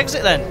go to the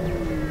exit then.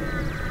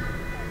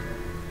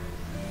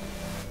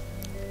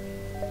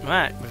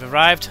 Right, we've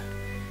arrived.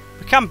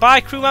 We can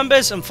buy crew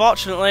members.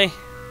 Unfortunately,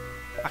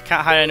 I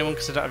can't hire anyone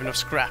because I don't have enough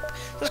scrap.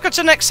 Let's go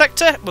to the next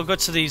sector. We'll go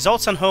to the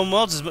Zoltan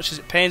homeworlds, as much as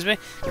it pains me.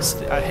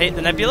 I hate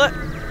the nebula.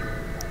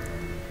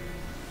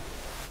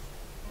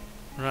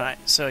 Right,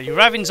 so you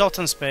arrive in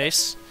Zoltan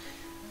space,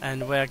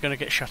 and we're going to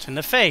get shot in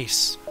the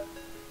face.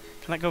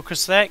 Can that go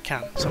across there? It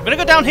can. So I'm going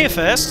to go down here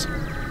first.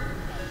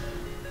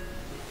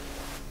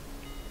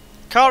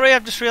 Corey,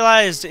 I've just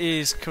realised,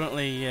 is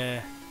currently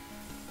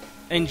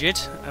injured,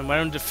 and we're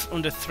under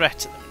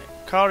threat at the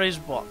minute. Corey's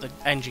what? The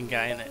engine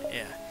guy, isn't it?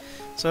 Yeah.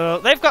 So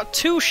they've got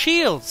 2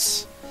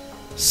 shields.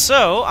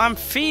 So I'm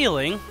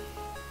feeling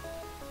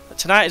that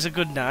tonight is a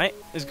good night.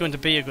 Is going to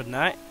be a good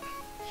night.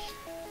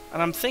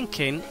 And I'm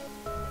thinking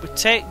we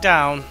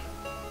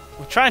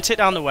try and take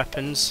down the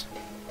weapons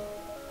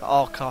at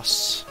all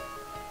costs.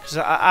 Because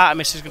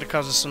Artemis is going to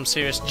cause us some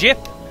serious jip.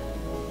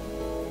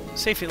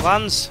 See if it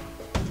lands.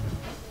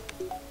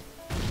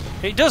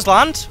 It does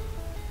land.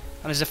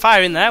 And there's a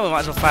fire in there, we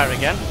might as well fire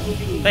again.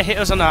 They hit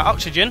us on our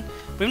oxygen.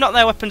 We've knocked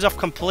their weapons off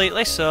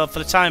completely, so for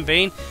the time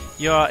being,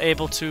 you're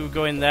able to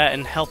go in there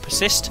and help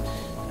assist.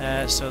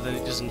 So that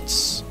it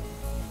doesn't...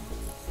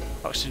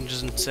 oxygen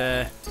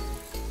doesn't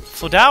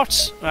flood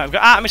out. Right, we've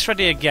got Artemis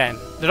ready again.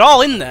 They're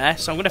all in there,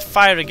 so I'm going to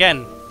fire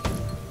again.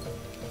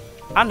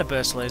 And a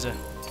burst laser.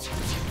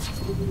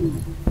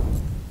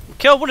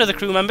 Killed one of the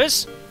crew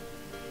members.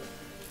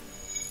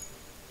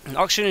 And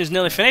oxygen is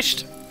nearly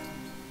finished.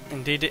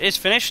 Indeed, it is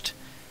finished.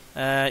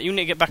 You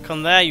need to get back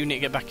on there. You need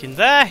to get back in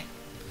there.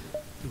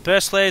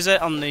 Burst laser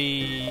on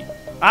the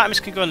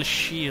Artemis can go on the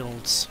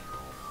shields.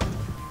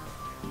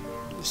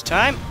 This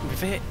time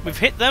we've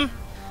hit them.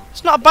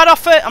 It's not a bad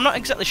offer. I'm not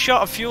exactly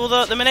short of fuel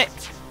though at the minute.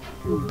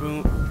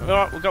 Boom.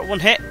 Alright, we've got one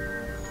hit.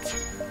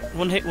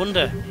 One hit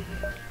wonder.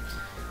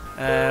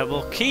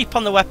 We'll keep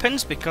on the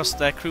weapons because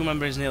their crew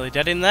member is nearly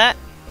dead in there.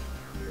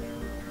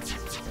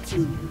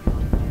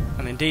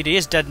 And indeed he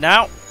is dead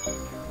now.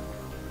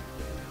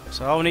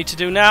 So all we need to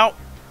do now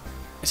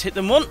is hit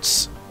them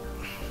once.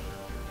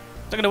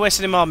 Not going to waste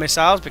any more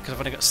missiles because I've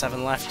only got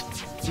 7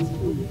 left.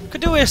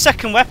 Could do with a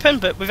second weapon,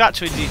 but we've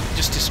actually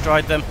just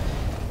destroyed them.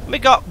 We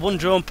got 1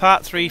 drone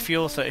part, 3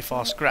 fuel,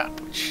 34 scrap,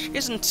 which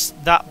isn't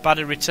that bad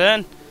a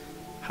return.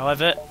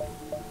 However,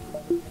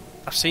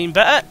 I've seen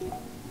better.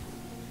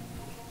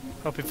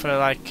 Hoping for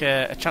like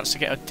a chance to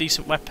get a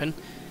decent weapon.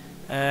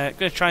 Going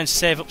to try and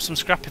save up some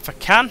scrap if I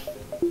can.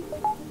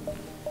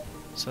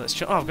 So let's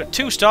jump. Oh, I've got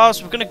 2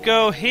 stars. We're going to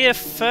go here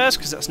first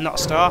because that's not a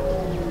star.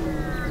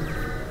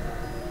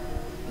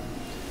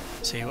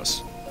 Let's see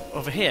what's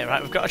over here.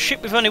 Right, we've got a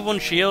ship with only 1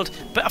 shield,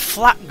 but a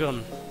flat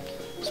gun.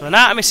 So an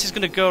Artemis is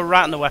going to go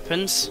right on the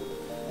weapons,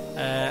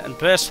 and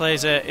burst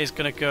laser is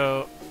going to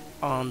go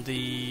on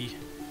the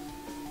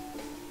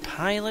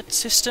pilot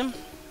system.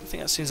 I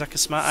think that seems like a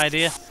smart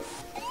idea.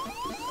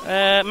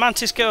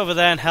 Mantis, go over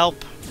there and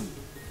help.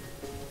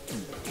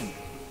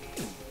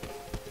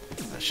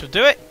 That should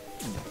do it.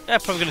 Yeah,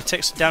 probably going to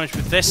take some damage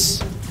with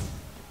this.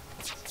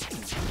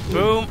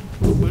 Boom.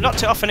 We've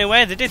knocked it off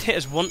anyway. They did hit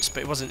us once,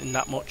 but it wasn't in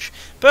that much.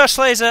 Burst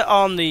laser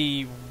on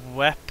the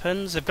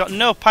weapons. They've got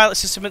no pilot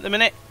system at the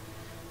minute.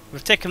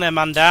 We've taken their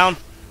man down.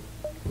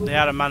 They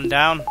are a man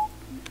down.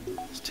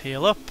 Let's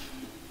heal up.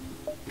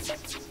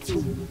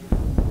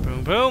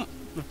 Boom, boom.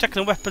 We've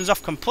taken the weapons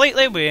off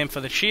completely. We aim for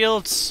the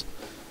shields.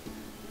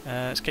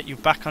 Let's get you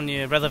back on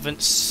your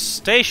relevant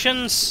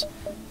stations.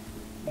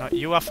 Knock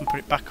you off and put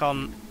it back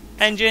on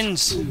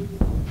engines.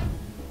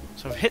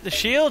 So we've hit the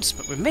shields,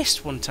 but we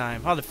missed one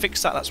time. Oh, they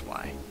fixed that, that's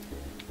why.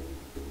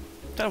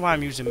 Don't know why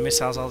I'm using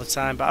missiles all the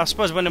time, but I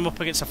suppose when I'm up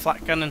against a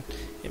flat gun,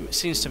 it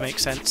seems to make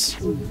sense.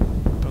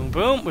 Boom,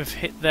 boom. We've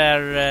hit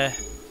their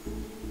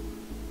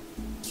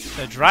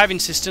driving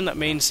system. That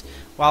means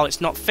while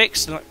it's not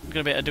fixed, they're not going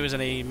to be able to do us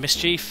any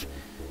mischief.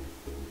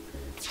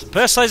 So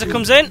burst laser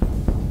comes in.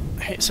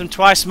 Hits them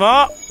twice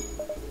more.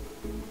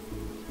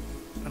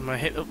 I'm going to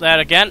hit up there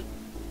again.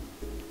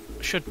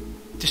 Should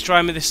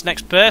destroy me this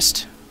next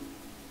burst.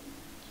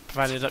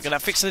 Provided I don't get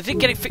that fixed. They did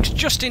get it fixed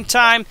just in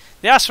time.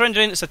 They are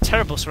surrendering. It's a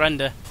terrible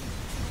surrender.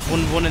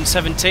 1-1 and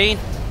 17.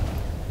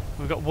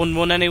 We've got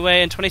 1-1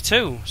 anyway and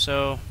 22.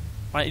 So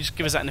why don't you just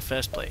give us that in the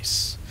first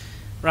place?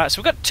 Right, so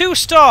we've got 2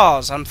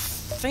 stars. I'm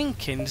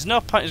thinking there's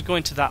no point in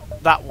going to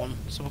that one.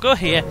 So we'll go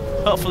here.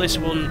 Hopefully this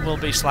one will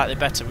be slightly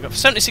better. We've got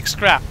 76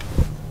 scrap.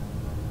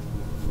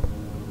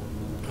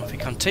 If we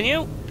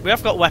continue, we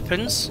have got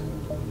weapons.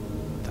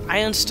 The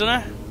iron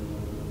stunner.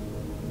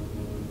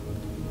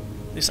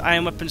 This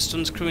iron weapon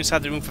stuns crew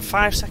inside the room for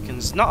 5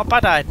 seconds. Not a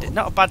bad idea,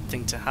 not a bad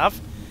thing to have.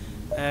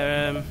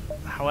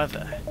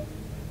 However,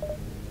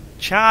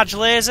 charge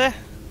laser.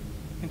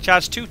 You can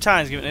charge 2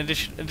 times, give it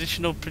an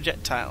additional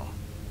projectile.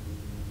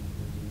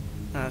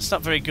 It's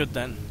not very good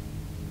then.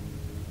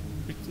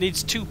 It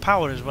needs 2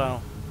 power as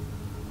well,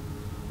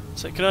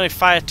 so it can only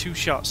fire 2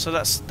 shots. So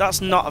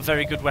that's not a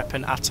very good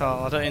weapon at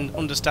all. I don't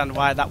understand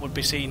why that would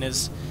be seen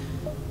as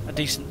a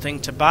decent thing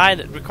to buy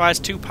that requires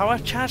 2 power.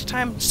 Charge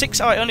time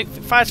 6. Oh, it only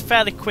fires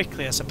fairly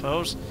quickly, I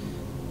suppose.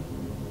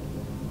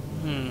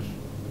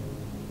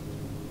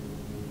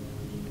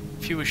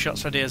 Fewer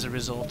shots ready as a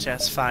result.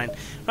 Yes, fine.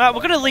 Right,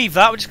 we're going to leave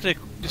that. We're just going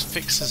to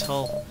fix this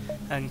hull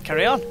and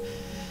carry on.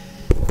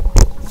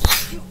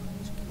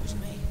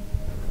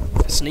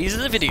 Sneeze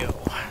of the video.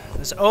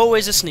 There's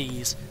always a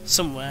sneeze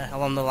somewhere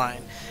along the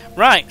line.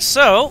 Right,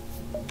 so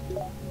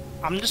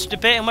I'm just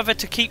debating whether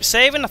to keep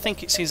saving. I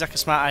think it seems like a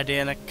smart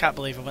idea, and I can't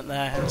believe I went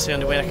there. And it's the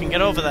only way I can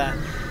get over there.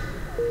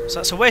 So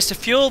that's a waste of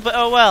fuel, but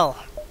oh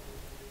well.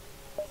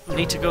 We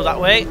need to go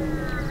that way.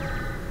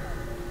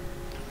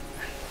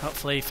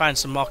 Hopefully find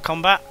some more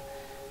combat.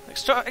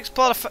 Explore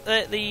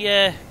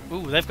the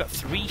ooh, they've got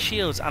 3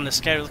 shields and a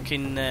scary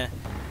looking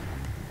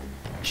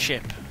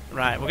ship.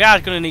 Right, we're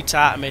going to need to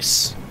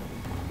Artemis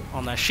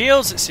on their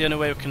shields. It's the only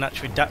way we can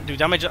actually do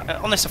damage.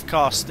 Unless, of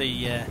course,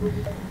 the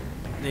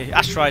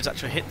asteroids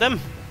actually hit them.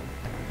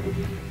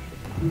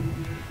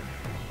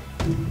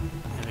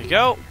 There we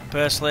go.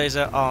 Burst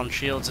laser on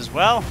shields as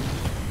well.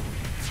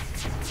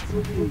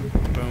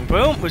 Boom,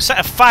 boom. We've set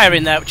a fire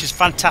in there, which is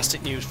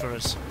fantastic news for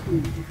us.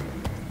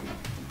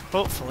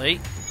 Hopefully,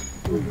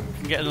 we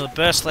can get another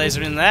burst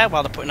laser in there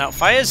while they're putting out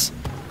fires.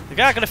 The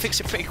guy going to fix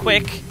it pretty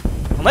quick.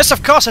 Unless,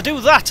 of course, I do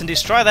that and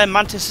destroy their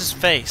mantis's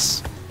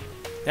face.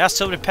 They are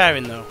still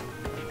repairing, though.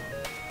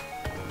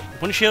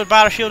 One shield,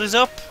 bar shield is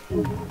up.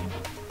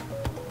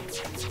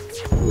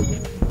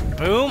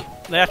 Boom.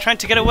 They are trying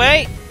to get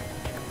away.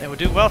 They will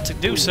do well to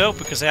do so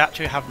because they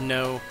actually have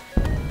no...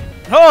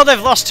 Oh,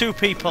 they've lost 2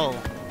 people.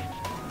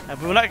 We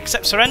will not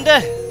accept surrender.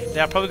 They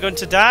are probably going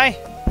to die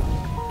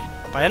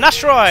by an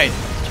asteroid.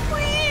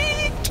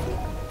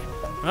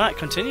 Right,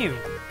 continue.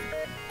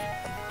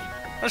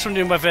 I'm just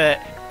wondering whether,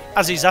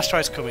 as these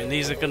asteroids come in,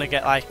 these are going to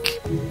get,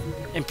 like,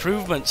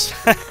 improvements.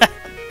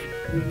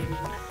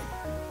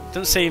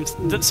 Doesn't seem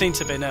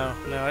to be, no.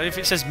 If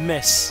it says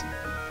miss.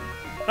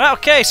 Right,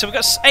 okay, so we've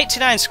got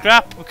 89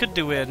 scrap. We could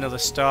do with another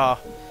star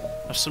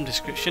of some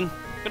description.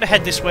 I'm going to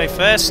head this way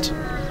first.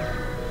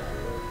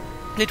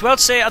 Did well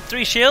to say it had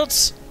 3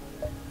 shields.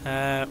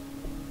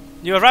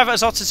 You arrive at a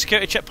Zoltan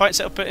security checkpoint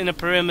set up in a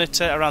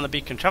perimeter around the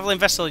beacon. Travelling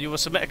vessel, you will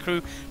submit a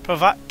crew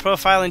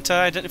profiling to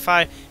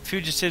identify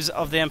fugitives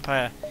of the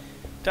Empire.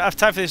 Don't have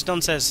time for this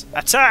nonsense.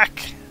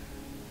 Attack!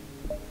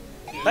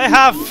 They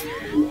have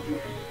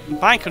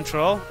mind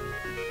control.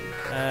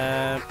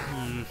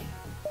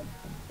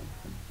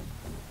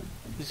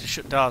 Need to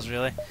shut doors,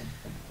 really.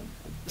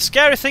 The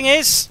scary thing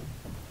is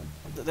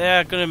that they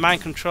are going to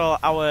mind control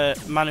our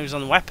man who's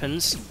on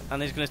weapons,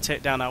 and he's going to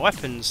take down our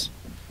weapons.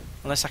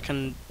 Unless I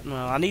can...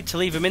 Well, I need to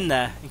leave them in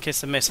there in case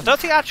they miss. I don't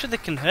think actually they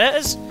can hurt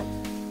us.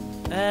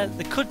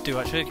 They could do,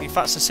 actually, if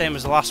that's the same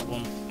as the last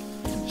one.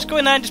 Just go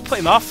in there and just put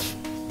him off.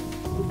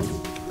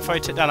 Before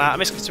you take down our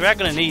miss, because we are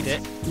going to need it.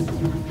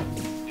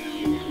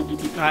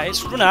 Right,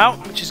 it's run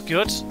out, which is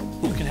good.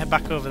 We can head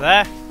back over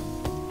there.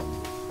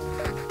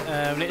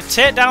 We need to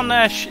take down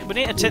their... We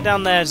need to take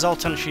down their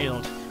Zoltan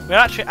shield. We're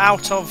actually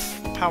out of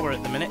power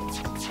at the minute.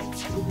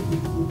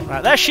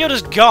 Right, their shield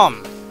is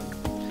gone.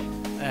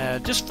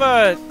 Just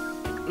for...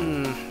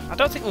 I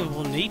don't think we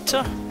will need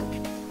to.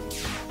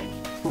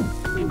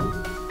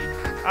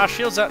 Our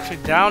shield's actually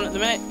down at the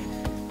minute.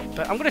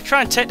 But I'm going to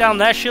try and take down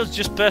their shields,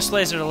 just burst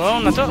laser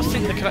alone. I don't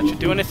think they can actually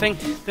do anything.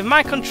 They've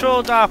mind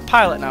controlled our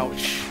pilot now,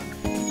 which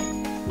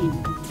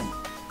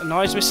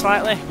annoys me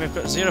slightly. We've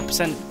got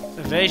 0%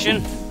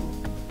 evasion.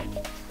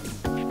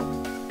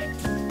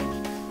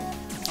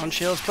 On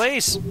shields,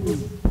 please.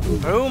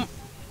 Boom.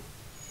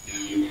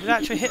 Did they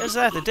actually hit us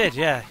there? They did,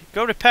 yeah.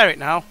 Go repair it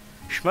now,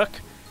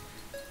 schmuck.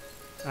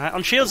 Alright,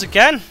 on shields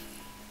again.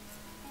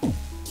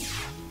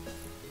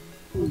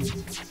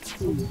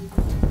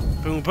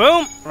 Boom,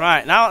 boom.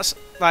 Right, now it's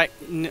like...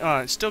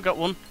 Alright, still got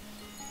one.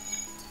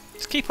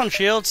 Let's keep on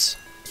shields.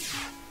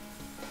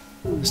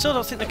 I still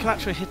don't think they can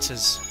actually hit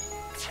us.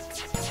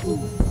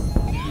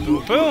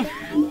 Boom, boom.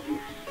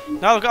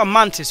 Now they've got a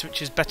mantis,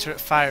 which is better at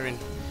firing.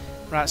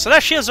 Right, so their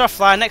shields are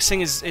offline. Next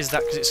thing is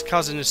that, because it's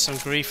causing us some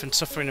grief and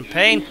suffering and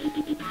pain.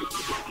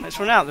 Let's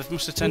run out. They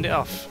must have turned it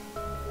off.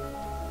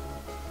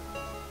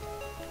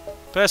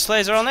 Burst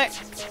laser on it.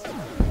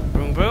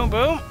 Boom, boom,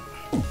 boom.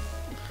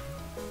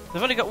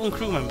 They've only got 1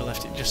 crew member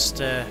left. It's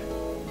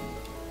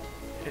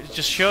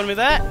just showing me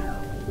there.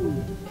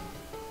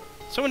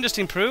 Someone just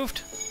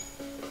improved.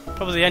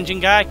 Probably the engine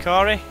guy,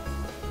 Corey.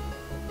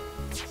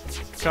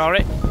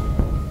 Corey.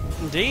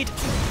 Indeed.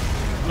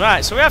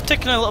 Right, so we have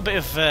taken a little bit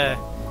of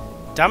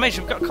damage.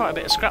 We've got quite a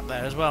bit of scrap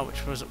there as well,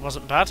 which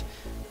wasn't bad.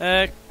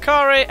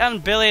 Corey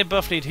and Billy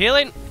both need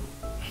healing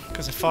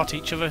because they fought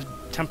each other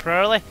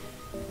temporarily.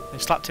 They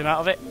slapped him out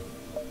of it.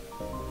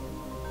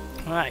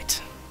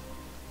 Right.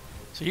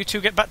 So you two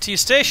get back to your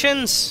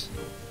stations.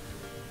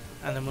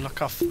 And then we'll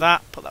knock off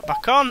that, put that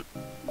back on.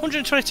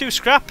 122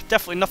 scrap.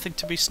 Definitely nothing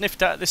to be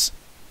sniffed at this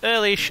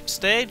early-ish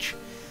stage.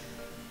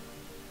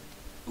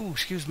 Ooh,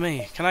 excuse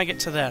me. Can I get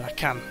to there? I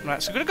can.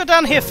 Right, so I'm going to go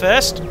down here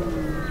first.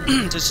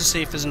 Just to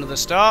see if there's another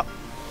start.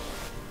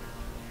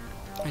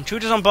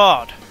 Intruders on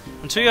board.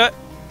 Until you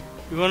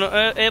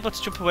are able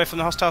to jump away from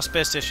the hostile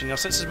space station, your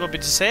sensors will be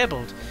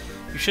disabled.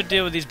 You should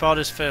deal with these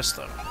boarders first,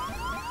 though.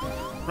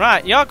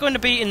 Right, you're going to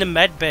be in the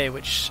med bay,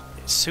 which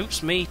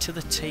suits me to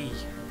the T.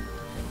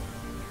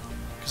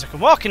 Because I can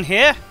walk in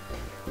here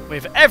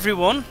with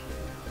everyone,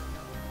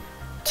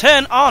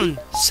 turn on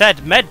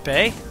said med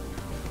bay,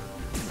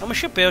 and we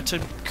should be able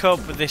to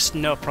cope with this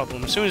no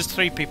problem. As soon as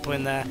 3 people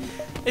in there,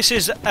 this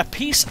is a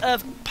piece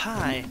of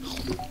pie.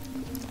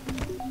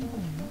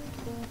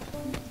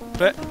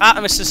 But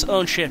Artemis'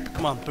 own ship.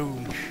 Come on,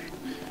 boom.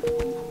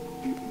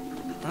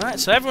 Alright,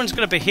 so everyone's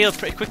going to be healed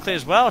pretty quickly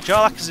as well.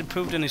 Jorlak has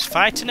improved in his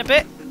fighting a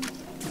bit.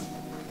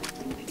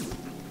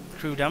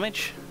 Crew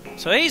damage.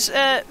 So he's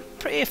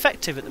pretty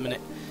effective at the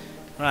minute.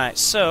 Right,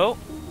 so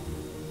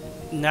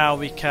now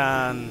we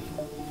can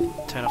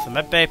turn off the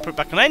medbay, put it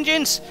back on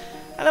engines,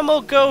 and then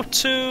we'll go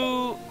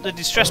to the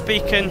distress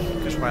beacon,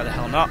 because why the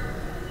hell not?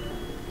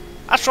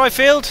 Asteroid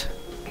field.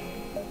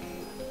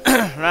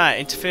 Right,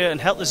 interfere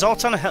and help the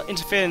Zoltan,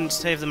 interfere and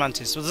save the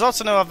Mantis. So the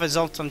Zoltan now have a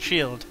Zoltan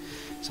shield,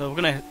 so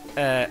we're going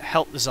to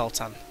help the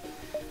Zoltan.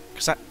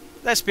 Because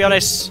let's be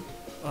honest,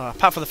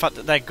 apart from the fact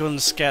that their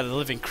guns scare the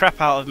living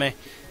crap out of me,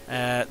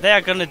 they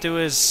are going to do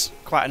us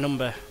quite a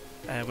number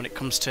when it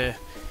comes to...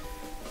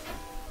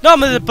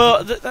 Normally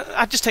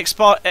I just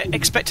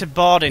expected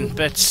boarding,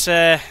 but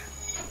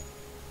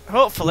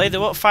hopefully they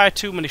won't fire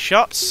too many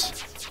shots.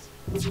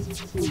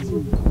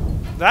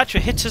 They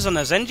actually hit us on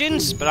those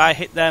engines, but I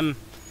hit them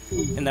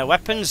in their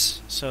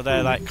weapons, so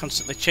they're like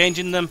constantly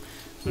changing them.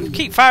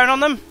 Keep firing on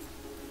them.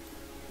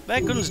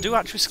 Their guns do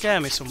actually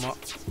scare me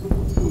somewhat.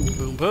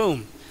 Boom,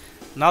 boom.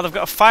 Now they've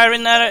got a fire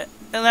in their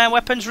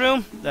weapons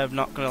room. They're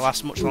not going to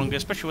last much longer,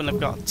 especially when they've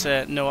got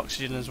no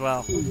oxygen as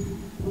well.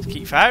 Let's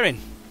keep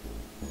firing.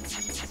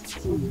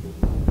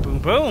 Boom,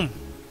 boom.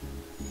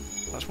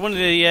 That's one of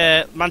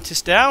the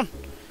mantis down.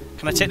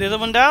 Can I take the other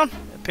one down?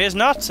 It appears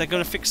not. They're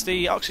going to fix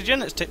the oxygen.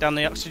 Let's take down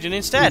the oxygen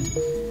instead.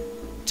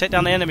 Take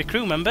down the enemy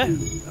crew member.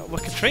 That'll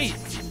work a treat.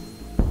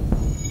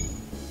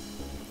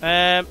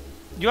 As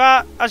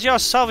you're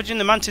salvaging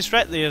the mantis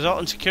wreck, the assault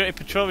and security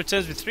patrol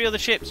returns with 3 other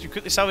ships. You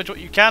quickly salvage what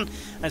you can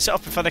and set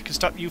off before they can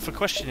stop you for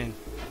questioning.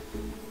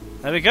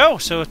 There we go.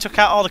 So I took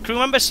out all the crew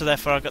members, so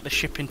therefore I got the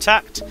ship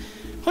intact.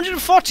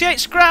 148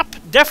 scrap.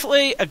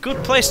 Definitely a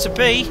good place to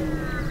be.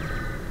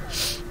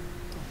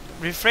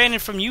 Refraining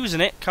from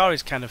using it. Car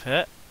is kind of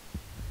hurt.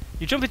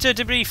 You jump into a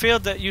debris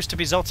field that used to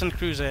be Zoltan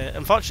Cruiser.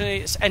 Unfortunately,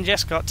 its NG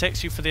escort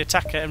takes you for the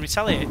attacker and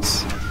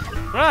retaliates.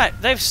 Right,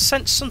 they've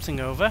sent something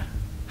over.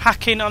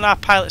 Hacking on our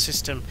pilot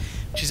system,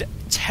 which is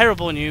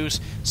terrible news.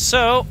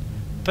 So,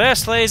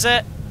 burst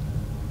laser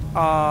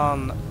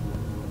on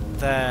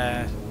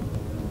their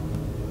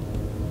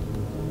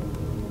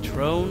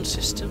drone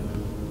system.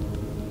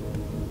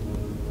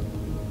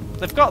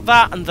 They've got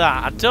that and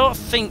that. I don't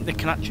think they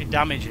can actually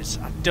damage us.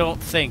 I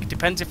don't think.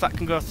 Depends if that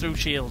can go through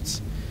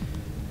shields.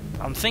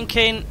 I'm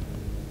thinking,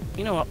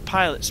 you know what,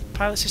 pilot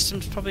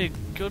system's probably a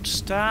good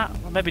start.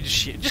 Or maybe just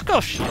shields. Just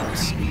go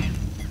shields.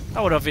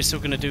 I would obviously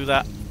going to do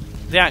that.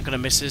 They aren't going to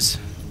miss us.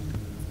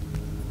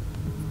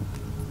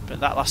 But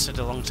that lasted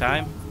a long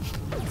time.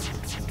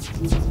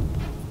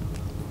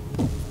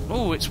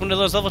 Oh, it's one of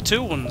those level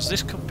 2 ones.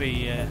 This could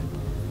be a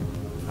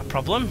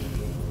problem.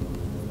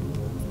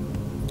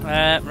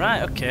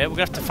 Right, okay. We're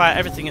going to have to fight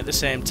everything at the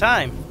same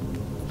time.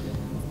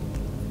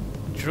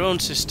 Drone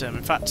system.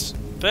 In fact,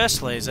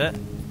 burst laser.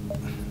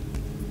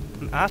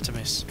 And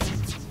Artemis.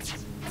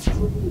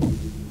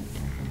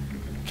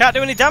 Can't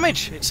do any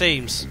damage, it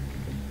seems.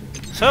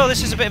 So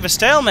this is a bit of a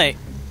stalemate.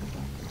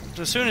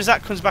 So as soon as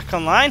that comes back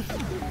online,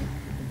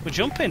 we're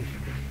jumping.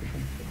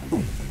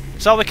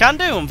 That's all we can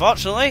do,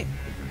 unfortunately.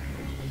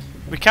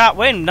 We can't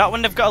win, not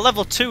when they've got a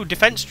level 2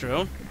 defense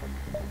drone.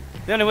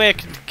 The only way I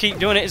can keep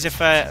doing it is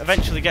if I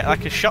eventually get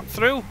like a shot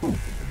through.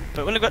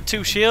 But when I've got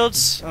 2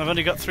 shields, and I've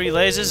only got 3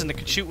 lasers and I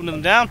can shoot one of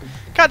them down,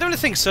 can't do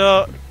anything.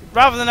 So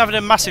rather than having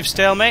a massive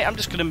stalemate, I'm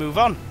just going to move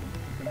on.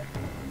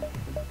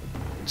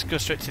 Let's go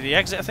straight to the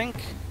exit, I think.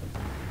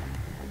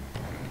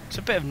 It's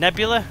a bit of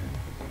nebula.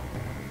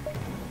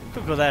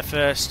 Could go there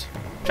first.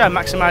 Try and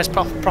maximise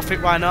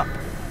profit, why not?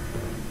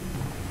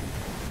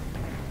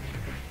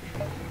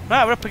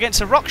 Right, we're up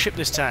against a rock ship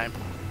this time.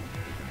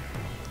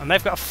 And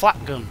they've got a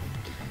flat gun.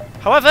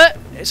 However,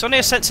 it's only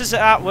our sensors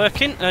that aren't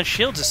working, and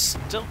shields are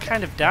still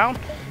kind of down,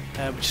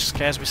 which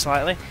scares me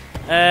slightly.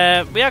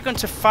 We are going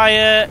to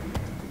fire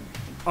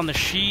on the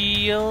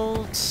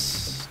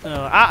shields. No,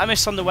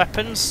 Artemis on the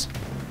weapons.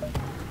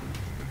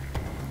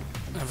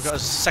 And we've got a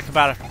second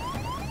bar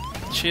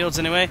of shields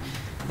anyway.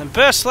 Then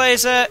burst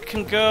laser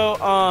can go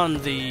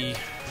on the...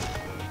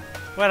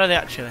 Where are they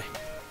actually?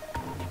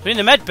 They're in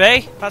the med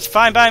bay. That's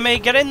fine by me.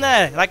 Get in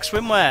there, like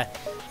swimwear.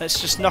 Let's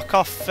just knock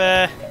off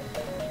our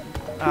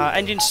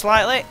engine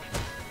slightly.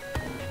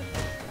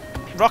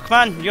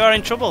 Rockman, you're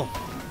in trouble.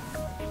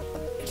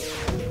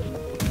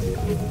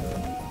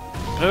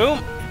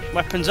 Boom.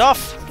 Weapons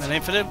off. And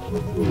aim for the...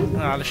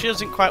 Oh, the shields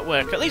didn't quite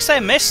work. At least they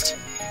missed.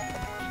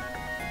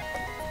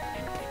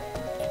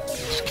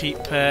 Just keep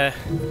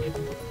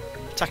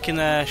attacking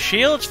their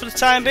shields for the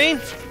time being.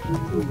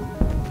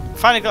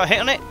 Finally got a hit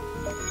on it.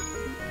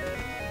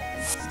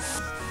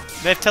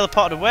 They've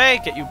teleported away.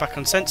 Get you back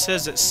on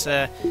sensors. Let's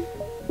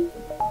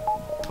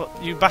put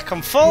you back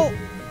on full.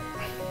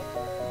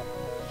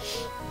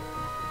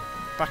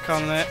 Back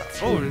on the...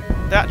 Oh,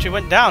 they actually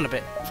went down a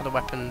bit for the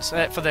weapons,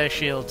 for their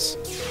shields.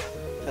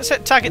 Let's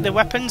target the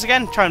weapons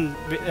again. Try and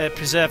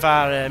preserve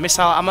our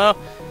missile ammo.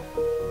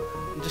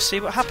 And just see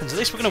what happens. At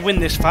least we're going to win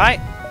this fight.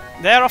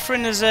 They're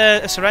offering us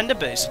a surrender,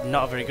 but it's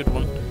not a very good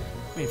one.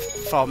 I mean,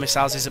 4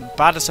 missiles isn't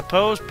bad, I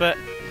suppose, but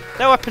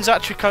their weapons are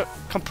actually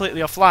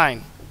completely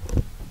offline.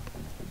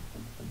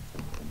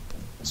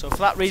 So for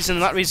that reason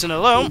and that reason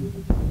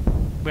alone,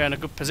 we're in a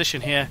good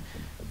position here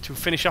to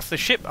finish off the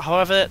ship.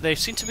 However, they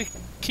seem to be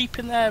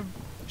keeping their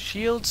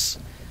shields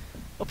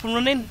up and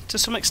running to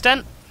some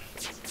extent.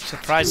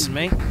 Surprises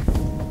me.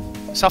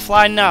 It's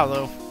offline now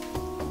though.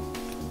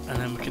 And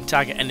then we can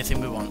target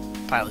anything we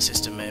want. Pilot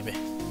system maybe.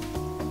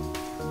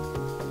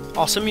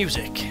 Awesome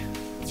music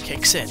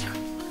kicks in.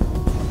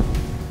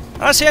 And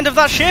that's the end of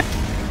that ship.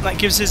 That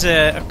gives us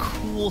a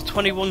cool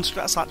 21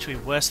 scrap. That's actually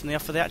worse than the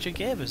offer they actually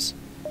gave us.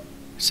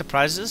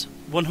 surprises us.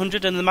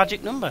 100 and the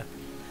magic number.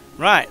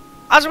 Right.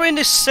 As we're in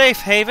this safe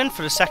haven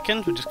for a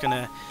second, we're just going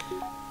to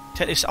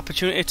take this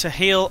opportunity to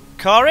heal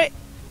Corey,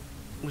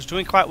 who's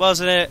doing quite well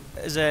as a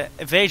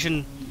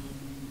evasion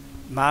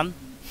man.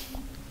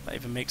 That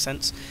even makes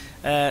sense.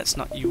 Let's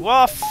knock you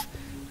off.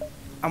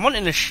 I'm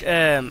wanting a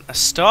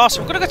store,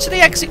 so we're going to go to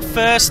the exit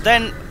first.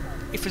 Then,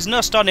 if there's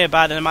no store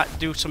nearby, then I might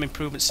do some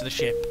improvements to the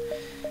ship.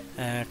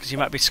 Because you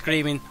might be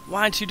screaming,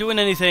 why aren't you doing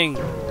anything?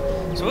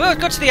 So we'll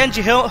go to the NG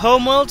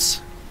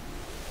homeworlds.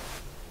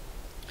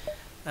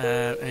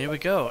 And here we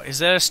go. Is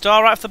there a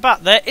store right off the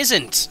bat? There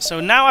isn't. So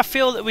now I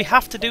feel that we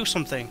have to do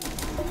something.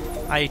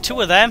 I.e.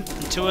 2 of them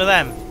and 2 of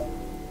them.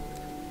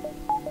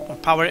 I'll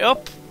power it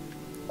up.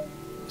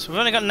 So we've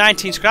only got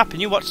 19 scrap,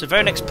 and you watch the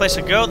very next place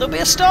I go, there'll be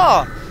a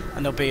store!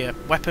 And there'll be a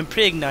weapon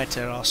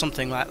pre-igniter or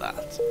something like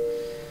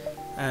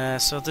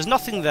that. So there's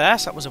nothing there,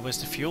 so that was a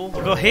waste of fuel.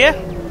 We'll go here.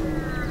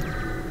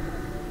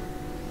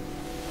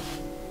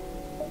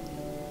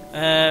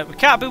 We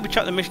can't booby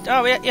trap the mission.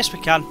 Oh, yeah, yes,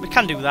 we can. We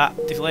can do that.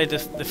 Delay the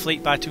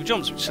fleet by 2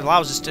 jumps, which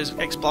allows us to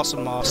explore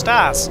some more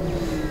stars.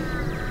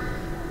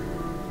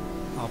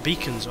 Or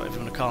beacons, whatever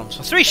you want to call them.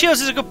 So 3 shields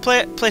is a good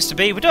place to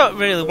be. We don't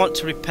really want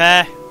to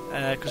repair,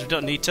 because we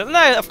don't need to. And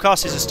there, of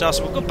course, is a star,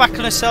 so we'll go back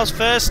on ourselves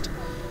first.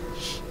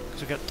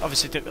 Because we've got,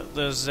 obviously,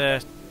 those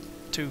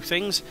 2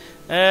 things.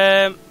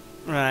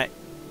 Right.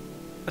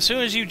 As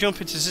soon as you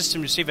jump into the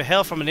system, you receive a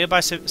hail from a nearby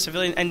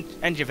civilian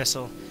engine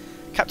vessel.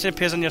 Captain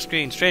appears on your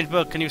screen. Strange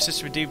bug, can you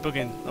assist with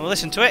debugging? We'll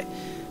listen to it.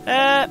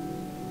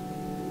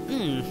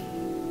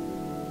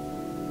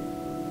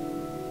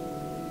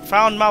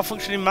 Found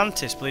malfunctioning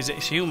mantis, believes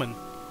it's human.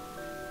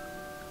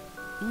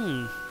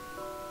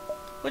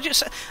 What'd you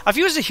say? I've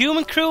used a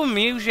human crew and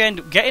we usually end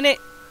up getting it.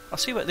 I'll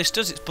see what this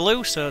does. It's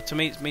blue, so to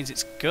me it means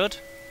it's good.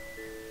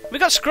 We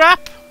got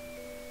scrap!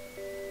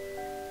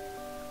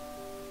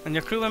 And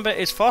your crew member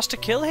is forced to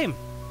kill him.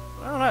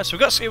 Alright, so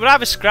we'll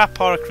either scrap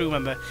or a crew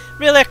member.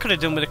 Really, I could have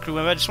done with a crew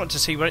member. I just wanted to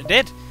see what it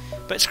did.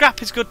 But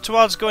scrap is good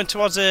towards going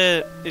towards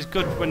is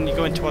good when you're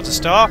going towards a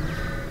store.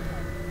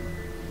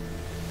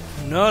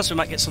 Who knows? We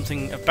might get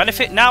something of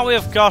benefit. Now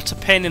we've got a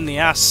pain in the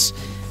ass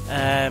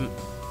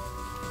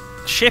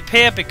ship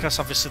here, because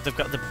obviously they've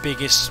got the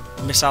biggest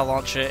missile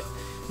launcher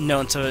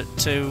known to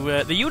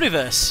the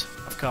universe.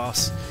 Of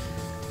course,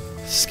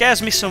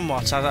 scares me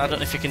somewhat. I don't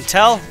know if you can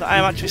tell that I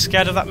am actually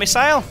scared of that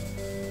missile.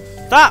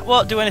 That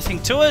won't do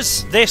anything to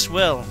us. This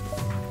will.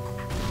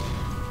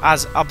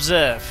 As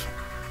observe.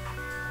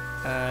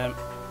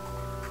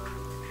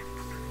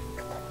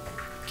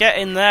 Get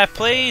in there,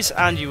 please,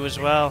 and you as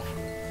well.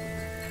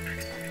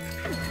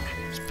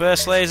 It's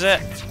burst laser.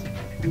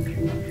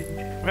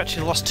 We've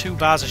actually lost 2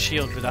 bars of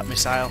shield with that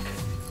missile.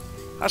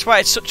 That's why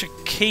it's such a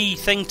key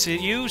thing to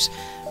use.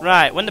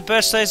 Right, when the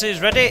burst laser is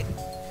ready,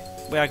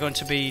 we are going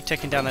to be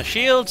taking down their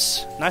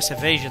shields. Nice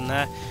evasion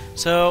there.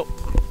 So,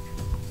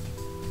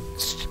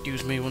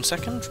 excuse me 1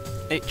 second.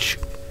 Itch.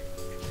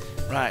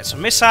 Right, so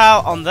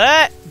missile on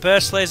there,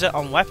 burst laser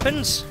on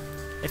weapons.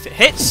 If it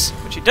hits,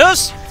 which it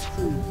does,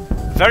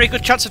 very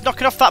good chance of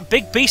knocking off that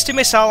big beastie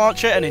missile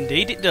launcher, and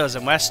indeed it does,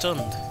 and we're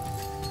stunned.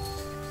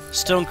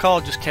 Stone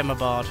Cold just came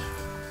aboard.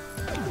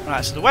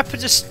 Right, so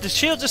the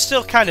shields are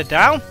still kind of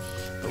down,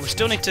 but we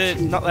still need to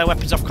knock their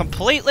weapons off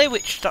completely,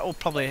 which that will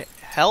probably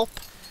help.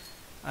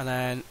 And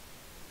then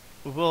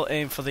we will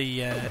aim for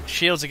the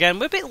shields again.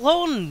 We're a bit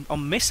low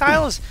on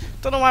missiles.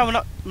 Don't know why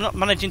we're not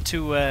managing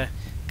to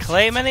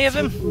claim any of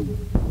them.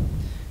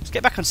 Let's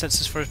get back on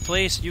sensors for us,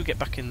 please. You get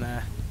back in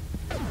there.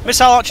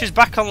 Missile launcher is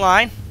back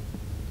online.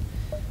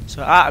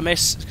 So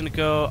Artemis is going to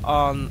go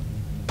on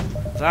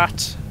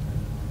that.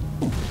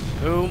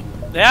 Boom.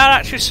 They are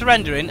actually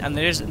surrendering, and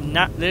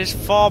there's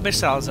 4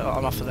 missiles that are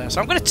on offer there.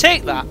 So I'm going to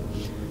take that,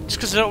 just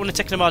because I don't want to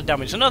take any more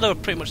damage. I know they were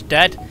pretty much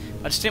dead.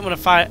 I just didn't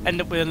want to end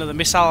up with another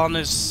missile on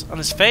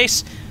his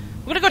face.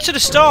 We're going to go to the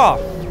store.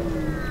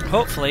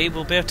 Hopefully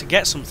we'll be able to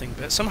get something,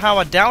 but somehow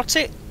I doubt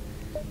it.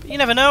 But you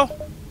never know.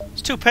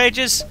 It's 2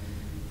 pages.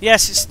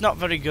 Yes, it's not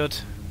very good.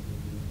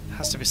 It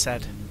has to be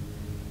said.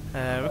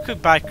 We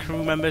could buy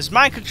crew members.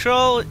 Mind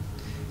control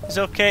is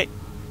okay.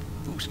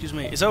 Ooh, excuse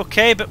me. It's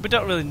okay, but we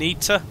don't really need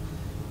to.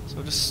 So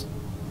we'll just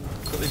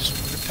quickly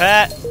just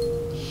repair.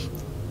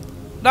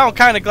 Now I'm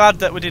kind of glad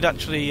that we did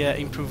actually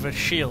improve our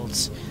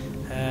shields.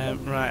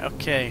 Right,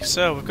 okay.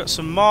 So we've got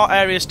some more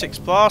areas to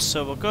explore.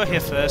 So we'll go here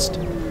first.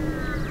 We'll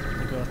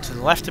go to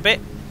the left a bit.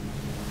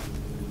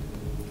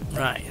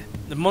 Right.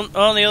 The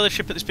only other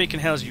ship at this beacon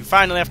hills. You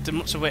finally, after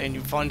months of waiting,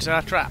 you fall into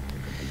our trap.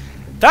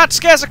 That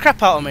scares the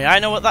crap out of me. I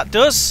know what that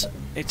does.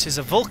 It is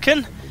a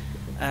Vulcan,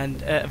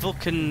 and a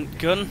Vulcan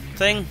gun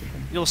thing.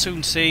 You'll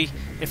soon see,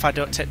 if I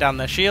don't take down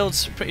their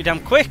shields pretty damn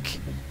quick,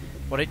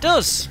 what it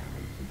does.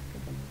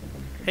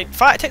 It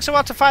takes a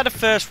while to fire the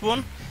first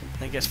one,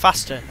 and it gets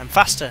faster and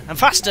faster and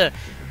faster,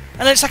 and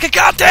then it's like a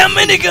goddamn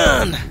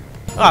minigun!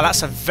 Oh,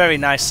 that's a very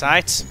nice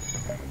sight.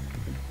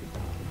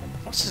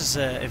 What's his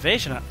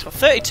evasion at?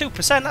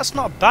 32%, that's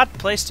not a bad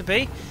place to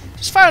be.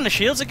 Just fire on the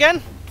shields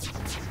again.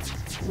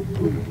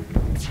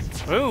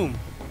 Boom.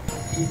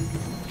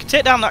 We can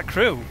take down that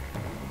crew.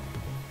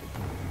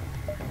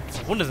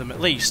 one of them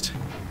at least.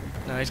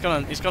 No, he's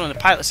gone on the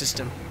pilot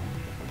system.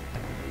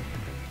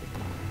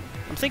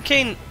 I'm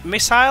thinking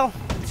missile.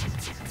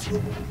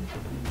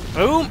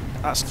 Boom!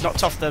 That's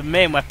knocked off the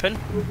main weapon.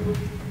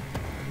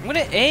 I'm going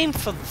to aim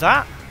for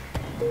that.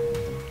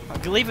 I'll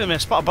leave him in a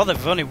spot of bother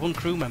with only one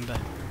crew member.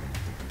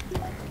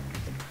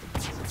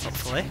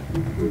 Hopefully.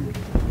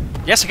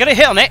 Yes, I got a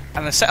hit on it,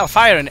 and I set a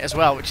fire in it as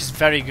well, which is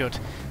very good.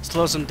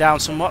 Slows them down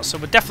somewhat, so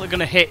we're definitely going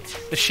to hit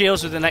the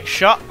shields with the next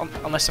shot,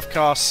 unless of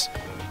course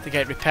they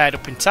get repaired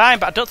up in time,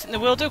 but I don't think they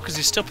will do because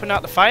he's still putting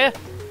out the fire.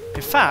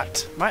 In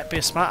fact, might be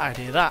a smart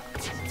idea that.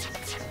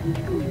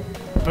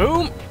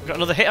 Boom! Got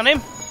another hit on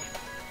him.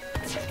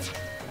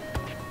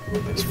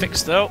 It's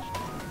fixed though.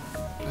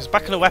 He's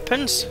back on the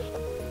weapons.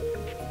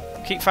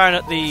 Keep firing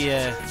at the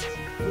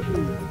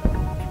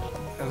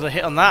another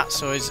hit on that,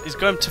 so he's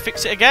going to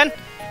fix it again.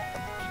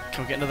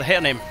 Can we get another hit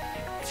on him?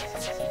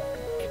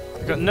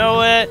 We've got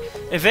no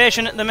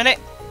evasion at the minute.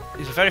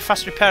 He's a very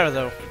fast repairer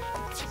though.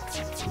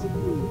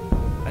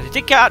 And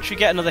he did actually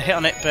get another hit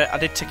on it, but I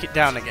did tick it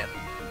down again.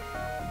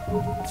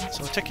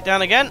 So we'll tick it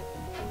down again.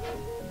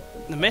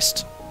 They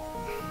missed.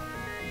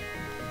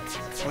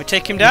 Can we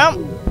take him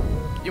down?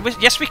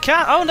 Yes we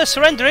can. Oh, they're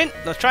surrendering.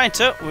 They're trying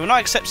to. We will not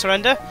accept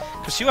surrender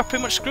because you are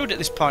pretty much screwed at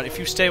this point if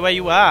you stay where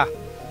you are.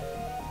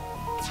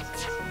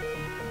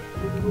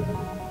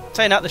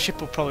 Saying that, the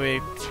ship will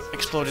probably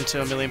explode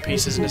into a million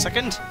pieces in a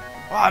second.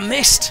 Oh, I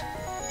missed!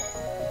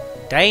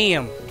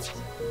 Damn!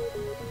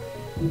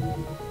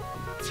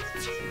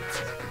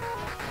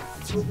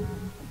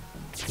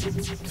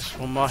 Just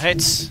one more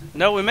hit.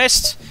 No, we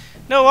missed.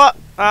 You know what?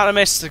 I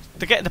missed.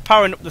 They're getting the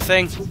powering up the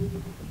thing.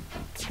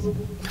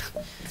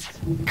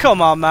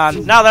 Come on,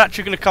 man. Now they're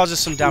actually going to cause us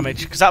some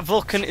damage because that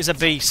Vulcan is a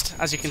beast.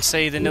 As you can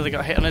see, they nearly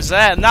got hit on us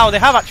there. Now they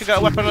have actually got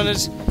a weapon on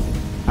us.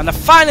 And they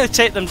finally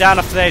take them down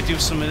after they do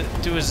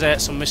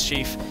us some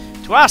mischief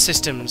to our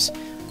systems.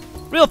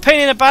 Real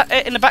pain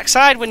in the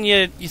backside when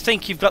you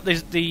think you've got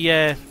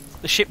the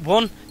ship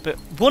won, but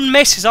one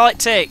miss is all it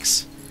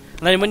takes.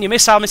 And then when you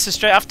miss, I'll miss it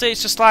straight after.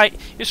 It's just like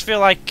you just feel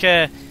like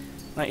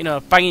you know,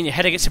 banging your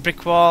head against a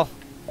brick wall,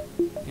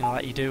 you know,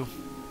 like you do.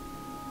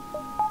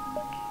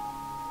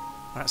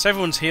 Right, so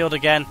everyone's healed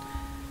again.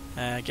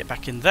 Get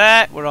back in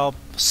there. We're all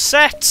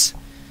set.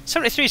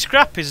 73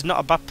 scrap is not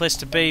a bad place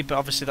to be, but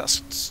obviously that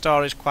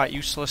store is quite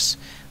useless.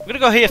 We're going to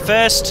go here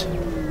first.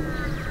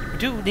 We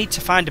do need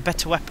to find a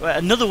better weapon,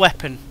 another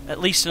weapon,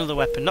 at least another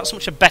weapon. Not so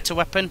much a better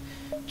weapon,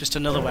 just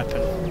another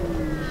weapon.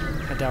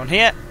 Head down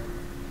here.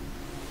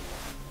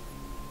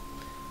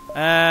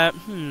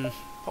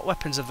 What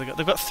weapons have they got?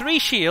 They've got 3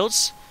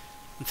 shields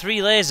and 3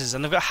 lasers,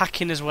 and they've got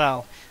hacking as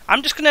well.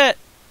 I'm just going to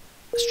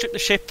strip the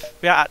ship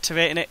without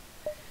activating it.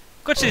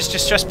 Go to this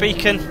distress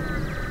beacon.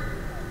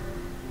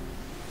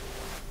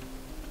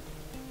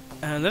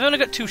 And they've only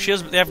got 2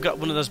 shields, but they have got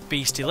one of those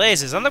beastie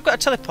lasers, and they've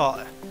got a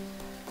teleporter.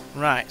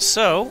 Right,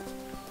 so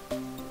I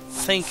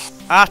think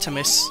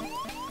Artemis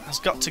has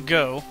got to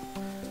go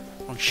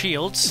on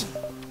shields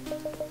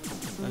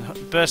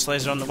and burst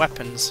laser on the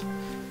weapons.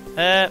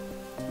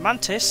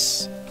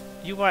 Mantis,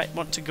 you might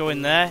want to go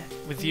in there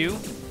with you.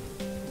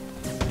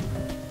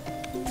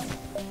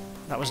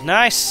 That was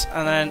nice,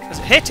 and then has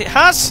it hit? It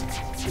has!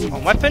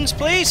 On weapons,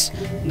 please!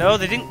 No,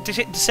 they didn't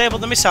disable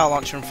the missile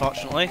launcher,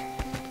 unfortunately.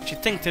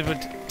 You'd think they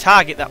would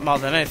target that more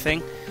than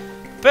anything.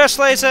 Burst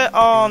laser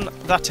on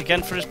that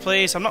again for us,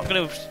 please. I'm not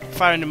going to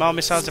fire any more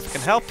missiles if I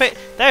can help it.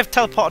 They've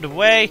teleported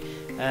away.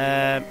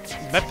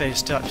 Maybe is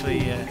still actually...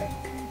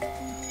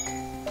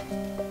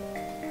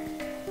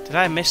 Did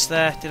I miss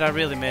there? Did I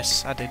really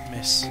miss? I did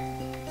miss.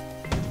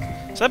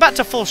 So they're back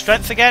to full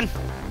strength again.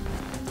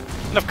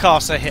 And of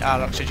course they hit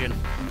our oxygen.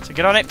 So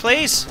get on it,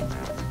 please.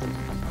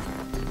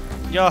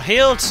 You're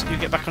healed. You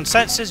get back on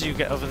sensors. You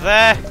get over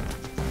there.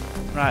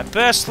 Right,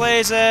 burst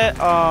laser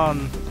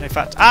on... In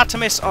fact,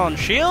 Artemis on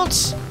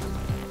shields.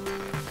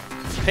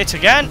 Hit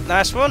again.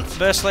 Nice one.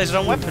 Burst laser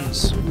on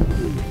weapons.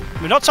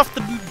 We knocked off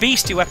the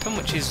beastie weapon,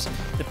 which is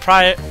the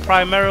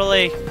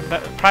primary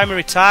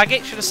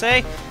target, should I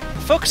say.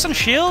 Focus on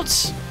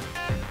shields.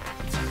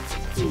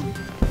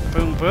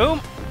 Boom, boom.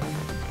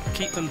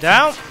 Keep them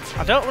down.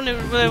 I don't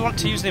really want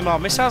to use any more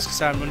missiles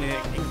because I'm running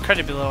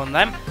incredibly low on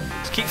them.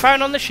 Just keep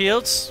firing on the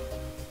shields.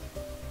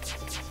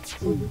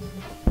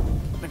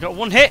 They've got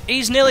 1 hit.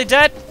 He's nearly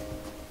dead.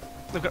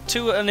 They've got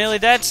 2 that are nearly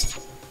dead.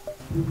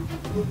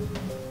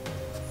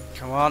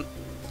 Come on.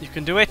 You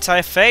can do it. I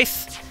have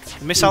faith.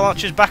 The missile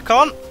launcher's back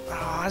on.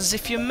 Oh, as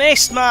if you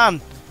missed, man.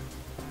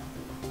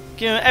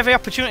 Give them every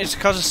opportunity to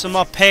cause us some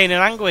more pain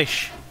and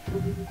anguish.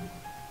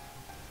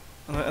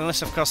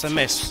 Unless, of course, they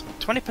miss.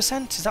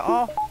 20%? Is that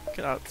all?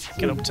 Get up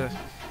to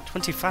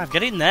 25.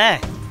 Get in there.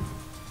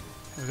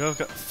 There we go. We've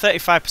got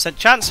 35%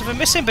 chance of them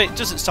missing, but it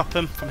doesn't stop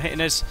them from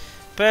hitting us.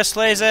 Burst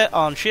laser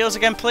on shields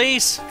again,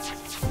 please.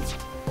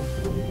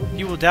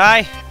 You will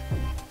die.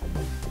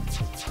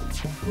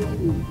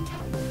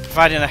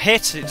 Providing a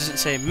hit, it doesn't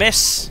say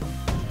miss.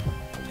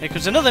 Here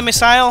comes another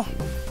missile.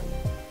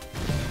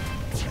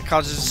 It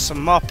causes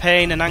some more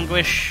pain and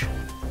anguish.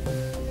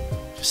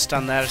 Just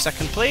stand there a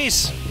second,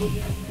 please.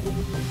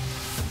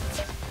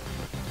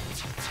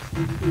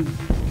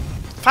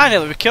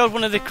 Finally, we killed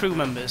one of the crew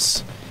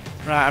members.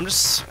 Right,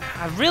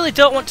 I really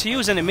don't want to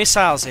use any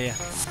missiles here.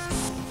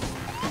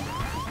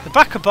 They're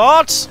back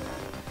aboard.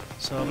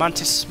 So,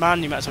 Mantis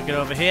Man, you might as well get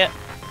over here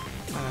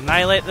and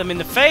annihilate them in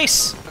the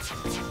face.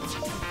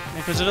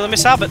 There goes another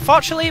missile, but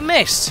fortunately it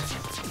missed.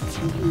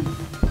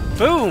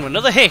 Boom,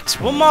 another hit.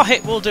 One more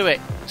hit will do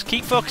it. Just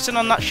keep focusing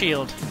on that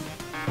shield.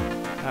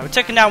 Right, we're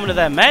taking down one of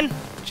their men,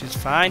 which is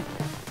fine.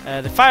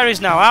 The fire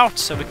is now out,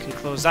 so we can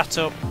close that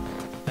up.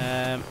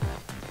 And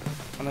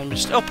then we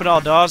just open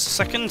all doors a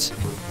second,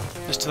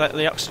 just to let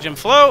the oxygen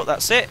flow.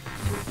 That's it.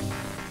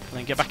 And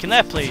then get back in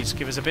there, please.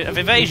 Give us a bit of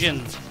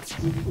evasion.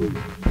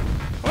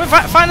 We're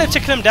finally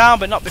taking them down,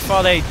 but not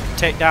before they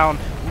take down.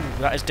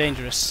 Ooh, that is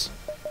dangerous.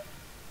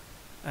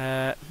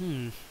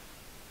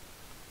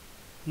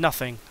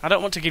 Nothing. I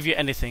don't want to give you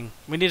anything.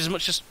 We need as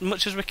much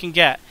as we can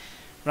get.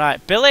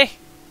 Right, Billy,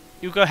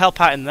 you go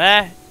help out in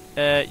there.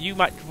 You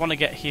might want to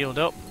get healed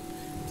up.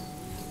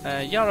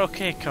 You're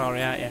okay,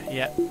 Corey, aren't you?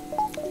 Yeah.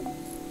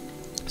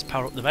 Let's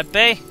power up the med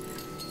bay.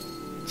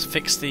 Let's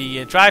fix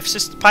the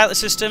pilot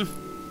system.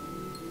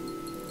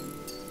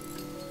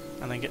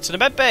 And then get to the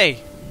med bay.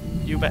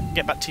 You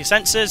get back to your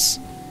sensors.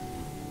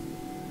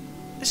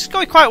 This is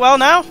going quite well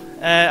now,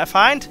 I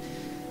find.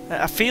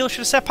 I feel,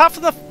 should I say, apart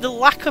from the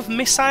lack of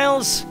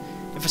missiles.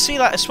 If I see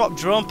like a swap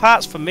drone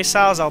parts for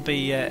missiles, I'll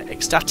be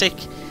ecstatic.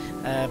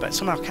 But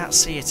somehow I can't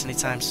see it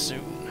anytime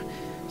soon.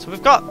 So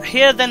we've got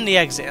here then the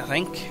exit, I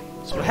think.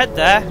 So we'll head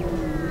there.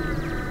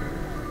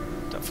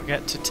 Don't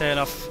forget to turn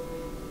off.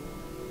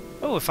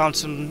 Oh, we found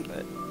some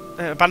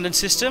abandoned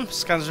system.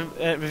 Scans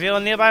reveal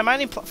a nearby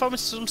mining platform with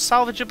some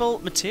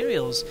salvageable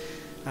materials.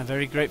 I'm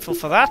very grateful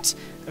for that.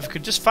 If we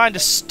could just find a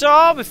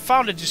store. We've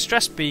found a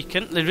distress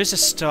beacon. There is a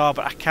store,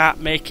 but I can't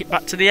make it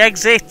back to the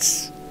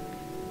exit.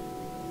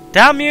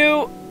 Damn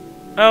you!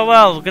 Oh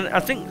well, I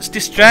think it's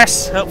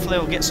distress. Hopefully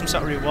we'll get some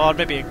sort of reward,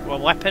 maybe a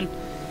weapon.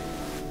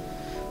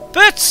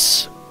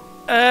 But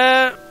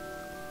I'm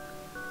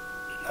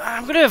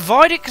going to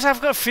avoid it because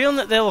I've got a feeling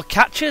that they will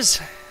catch us.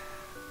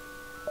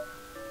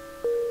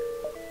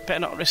 Better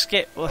not risk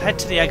it. We'll head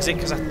to the exit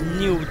because I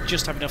knew we'd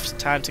just have enough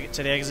time to get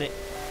to the exit.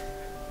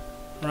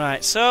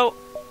 Right, so...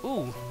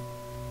 Ooh.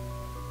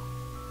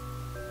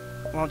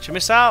 Launch a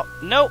missile.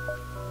 Nope.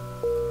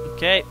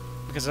 Okay,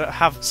 because I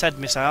have said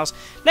missiles.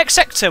 Next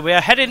sector, we are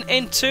heading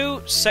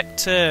into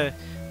sector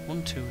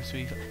 1, 2,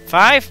 3,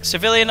 5.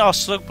 Civilian or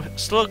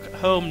slug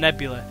home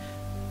nebula.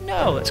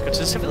 No, let's go to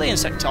the civilian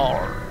sector.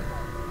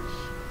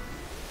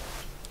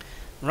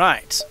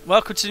 Right,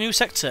 welcome to the new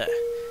sector.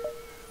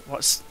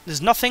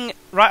 There's nothing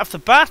right off the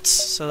bat,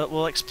 so that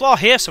we'll explore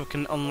here so we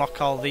can unlock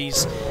all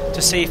these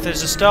to see if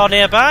there's a store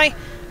nearby.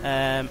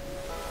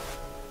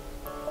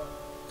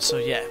 So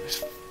yeah,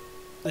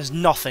 there's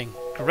nothing.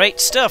 Great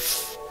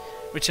stuff.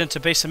 Return to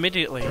base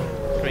immediately.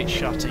 Great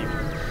shot even.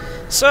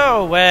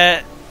 So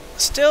we're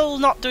still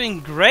not doing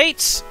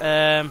great.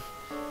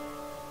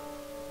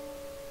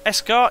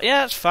 Escort,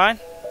 yeah, that's fine.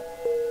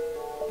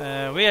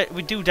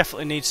 We do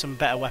definitely need some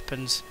better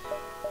weapons.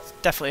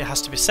 Definitely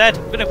has to be said.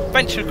 We're going to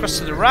venture across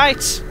to the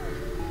right.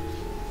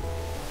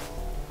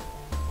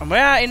 And we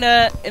are in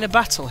a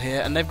battle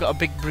here, and they've got a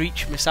big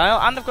breach missile,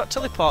 and they've got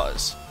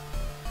teleporters.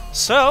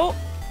 So,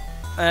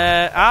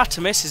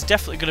 Artemis is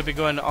definitely going to be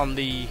going on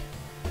the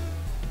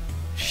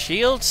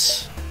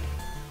shields.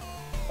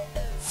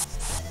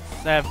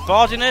 They're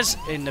boarding us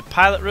in the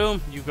pilot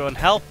room. You go and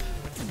help.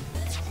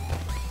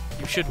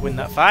 You should win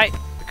that fight,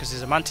 because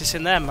there's a Mantis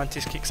in there.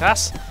 Mantis kicks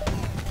ass.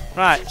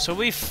 Right, so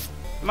we've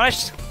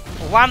managed to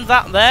land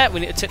that there. We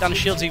need to take down the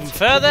shields even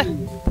further.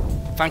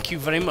 Thank you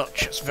very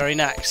much. It's very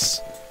nice.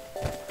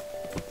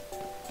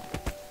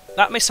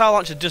 That missile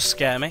launcher does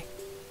scare me,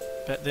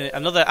 but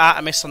another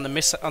Artemis on the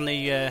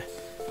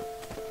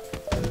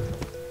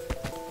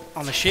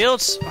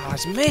shields. Oh,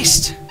 it's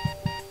missed.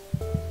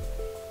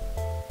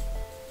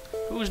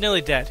 Who's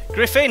nearly dead?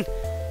 Griffin,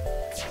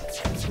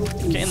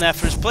 get in there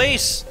for us,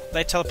 please.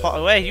 They teleport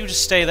away. You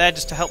just stay there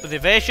just to help with the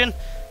evasion.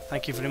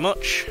 Thank you very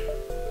much.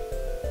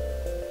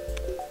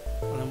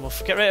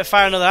 Get ready to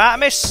fire another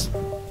Artemis.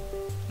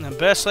 And then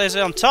burst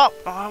laser on top.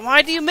 Oh,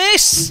 why do you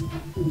miss?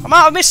 I'm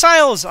out of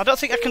missiles. I don't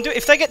think I can do it.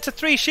 If they get to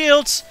 3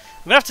 shields,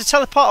 I'm going to have to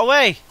teleport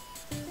away.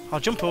 I'll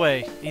jump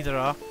away. Either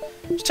or.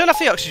 Just turn off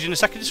the oxygen a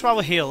second just while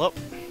we heal up.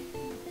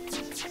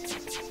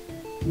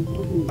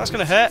 That's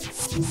going to hurt.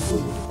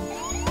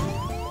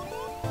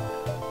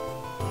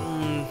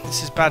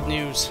 This is bad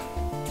news.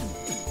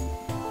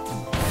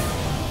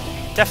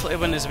 Definitely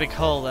when there's a big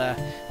hole there.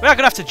 We are going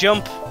to have to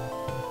jump.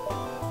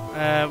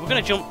 We're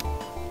going to jump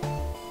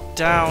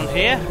down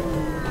here.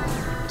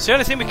 It's the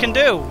only thing we can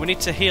do. We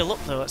need to heal up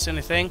though, that's the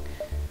only thing.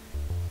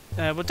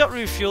 We're not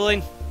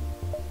refueling.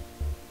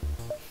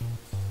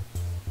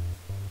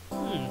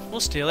 We'll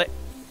steal it.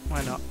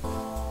 Why not?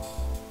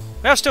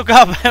 We have still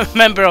got a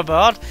member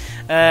aboard.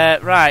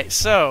 Right,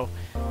 so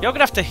you're going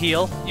to have to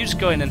heal. You just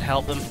go in and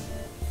help them.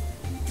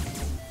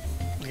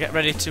 Get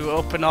ready to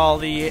open all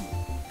the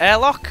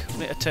airlock. I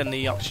need to turn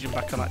the oxygen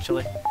back on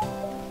actually.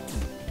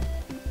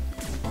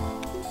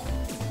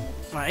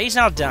 Right, he's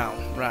now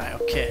down. Right,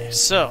 okay,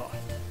 so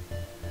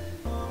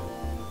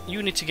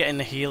you need to get in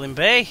the healing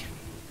bay.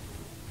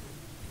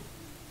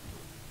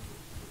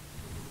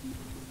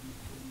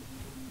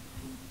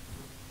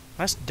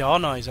 Nice door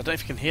noise, I don't know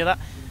if you can hear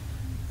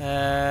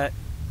that.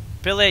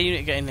 Billy, you need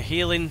to get in the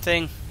healing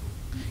thing.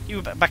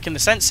 You back in the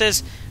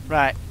sensors.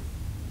 Right.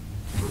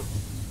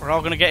 We're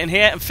all going to get in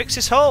here and fix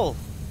this hole.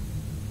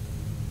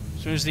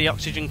 As soon as the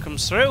oxygen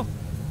comes through.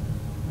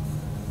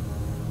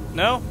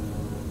 No?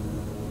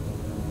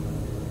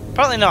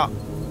 Apparently not.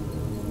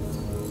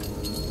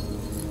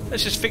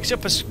 Let's just fix it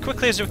up as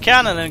quickly as we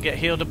can and then get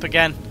healed up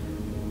again.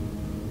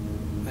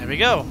 There we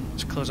go.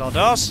 Let's close all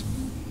doors.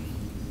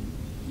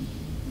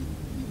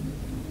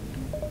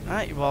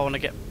 Right, you all want to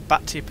get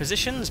back to your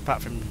positions,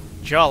 apart from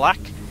Jorlak,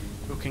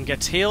 who can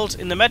get healed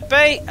in the med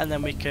bay, and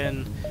then we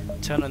can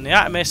turn on the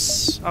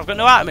Artemis. I've got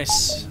no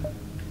Artemis,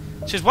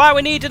 which is why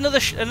we need another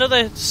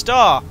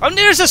star. Oh,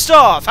 there's a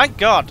star! Thank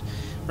God!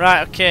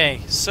 Right,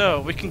 okay,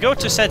 so we can go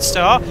to said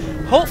star,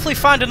 hopefully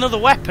find another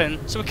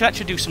weapon, so we can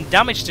actually do some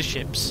damage to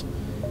ships.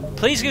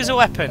 Please give us a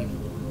weapon.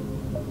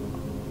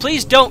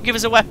 Please don't give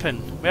us a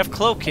weapon. We have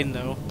cloaking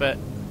though, but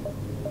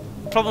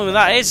the problem with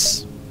that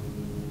is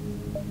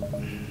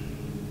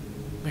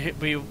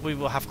we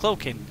will have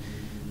cloaking,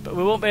 but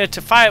we won't be able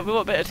to fire. We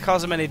won't be able to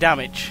cause them any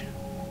damage.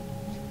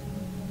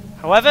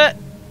 However,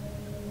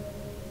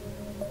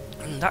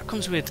 that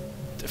comes with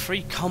a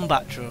free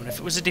combat drone. If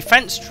it was a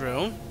defense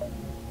drone,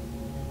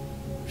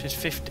 which is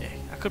 50,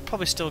 I could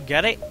probably still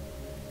get it.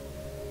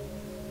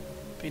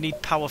 But you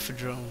need power for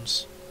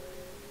drones.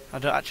 I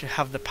don't actually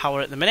have the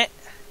power at the minute.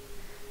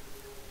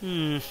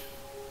 It's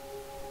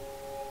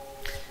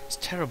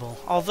terrible.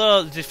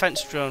 Although the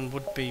defense drone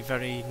would be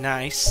very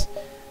nice.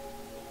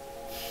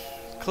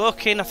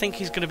 Cloaking, I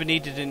think, is going to be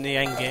needed in the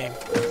end game.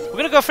 We're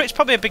going to go for it. It's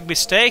probably a big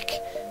mistake,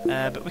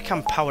 but we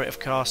can power it, of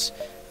course.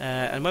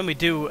 And when we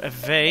do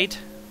evade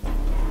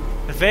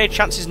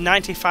chance is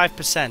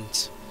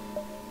 95%,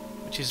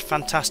 which is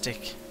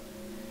fantastic.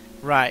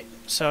 Right,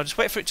 so just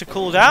wait for it to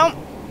cool down.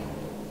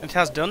 It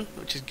has done,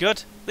 which is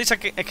good. At least I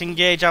can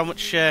gauge how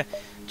much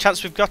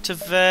chance we've got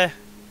of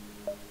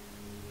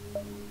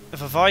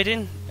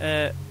avoiding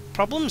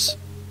problems.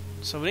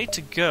 So we need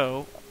to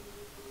go.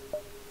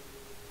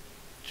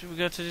 Should we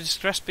go to the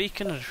distress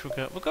beacon, or should we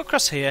go? We'll go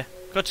across here,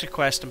 go to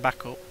quest, and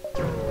back up.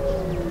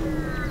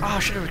 Oh,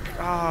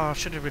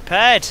 should have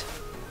repaired.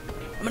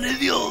 I'm an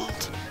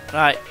idiot.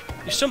 Right,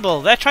 you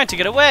stumble. They're trying to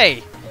get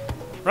away.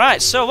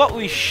 Right, so what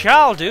we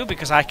shall do,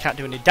 because I can't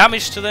do any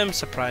damage to them,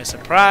 surprise,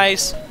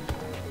 surprise,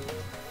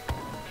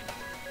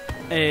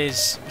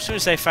 is as soon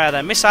as they fire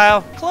their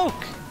missile, cloak.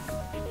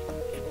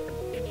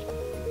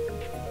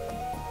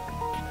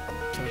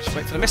 So we just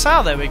wait for the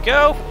missile. There we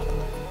go.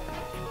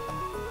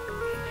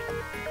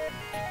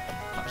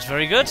 That was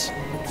very good. Just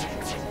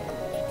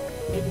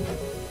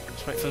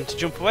wait for them to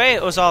jump away.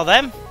 Us or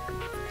them.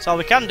 That's all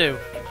we can do.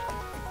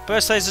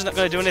 Burst laser's not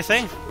going to do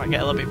anything. Might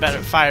get a little bit better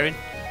at firing.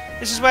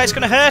 This is where it's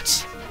going to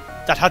hurt.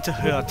 That had to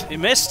hurt. It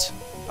missed.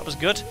 That was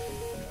good.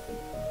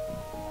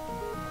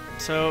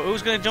 So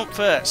who's going to jump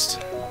first?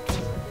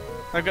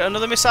 I've got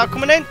another missile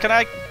coming in. Can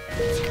I?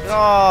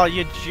 Oh,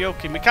 you're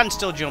joking. We can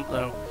still jump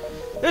though.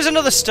 There's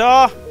another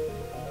star.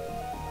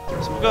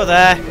 So we'll go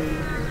there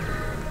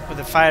with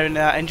the firing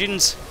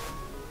engines.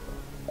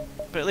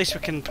 But at least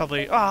we can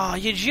probably. Oh,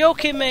 you're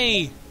joking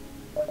me.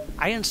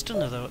 Iron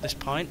stunner though at this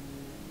point.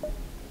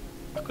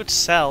 I could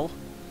sell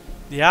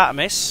the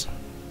Artemis.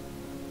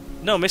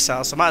 No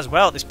missiles, so I might as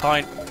well at this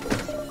point.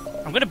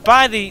 I'm going to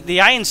buy the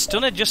iron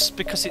stunner just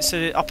because it's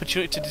an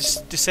opportunity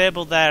to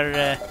disable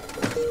their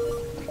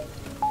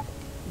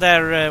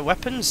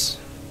weapons.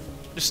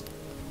 Just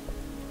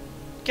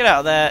get out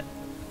of there,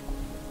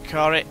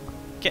 Corey.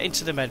 Get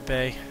into the med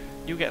bay.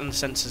 You get on the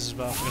sensors as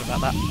well. Forget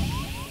about that.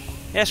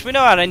 Yes, we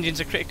know our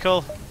engines are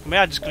critical. We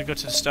are just going to go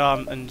to the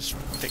storm and just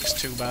fix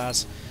 2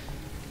 bars.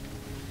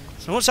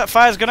 So once that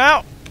fire's gone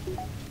out,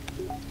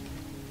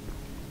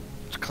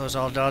 let's close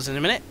all doors in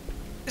a minute.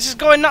 This is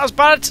going not as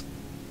bad.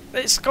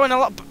 It's going a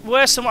lot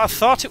worse than what I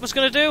thought it was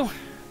going to do.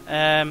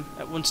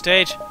 At one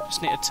stage,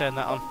 just need to turn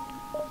that on.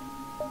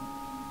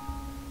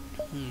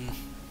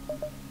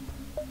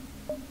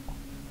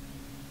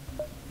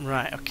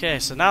 Right, okay,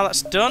 so now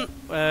that's done.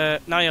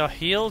 Now you're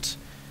healed.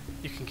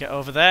 You can get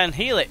over there and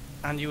heal it.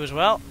 And you as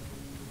well.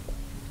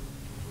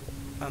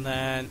 And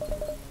then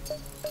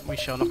we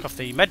shall knock off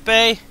the med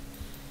bay.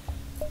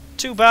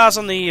 2 bars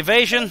on the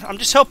evasion. I'm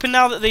just hoping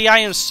now that the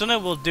iron stunner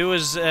will do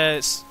us,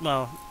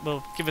 well,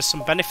 will give us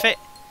some benefit.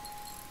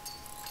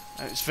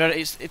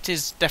 It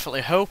is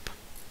definitely hope.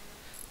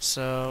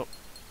 So,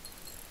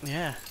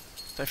 yeah.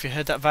 So if you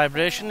heard that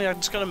vibration, I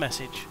just got a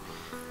message.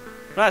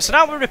 Right, so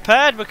now we're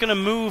repaired. We're going to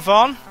move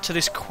on to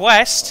this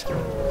quest.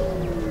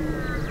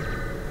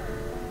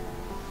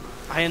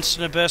 Iron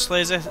stunner burst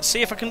laser. Let's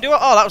see if I can do it.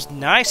 Oh, that was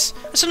nice.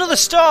 It's another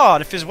star.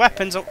 And if there's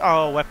weapons,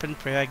 oh, weapon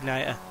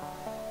pre-igniter.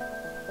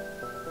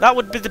 That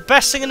would be the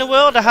best thing in the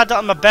world. I had that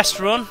on my best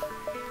run.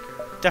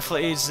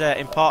 Definitely is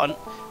important.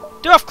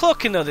 Do have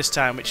cloaking though this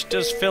time, which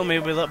does fill me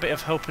with a little bit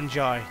of hope and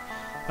joy.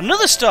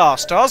 Another star.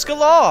 Stars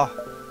galore.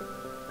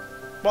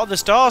 What are the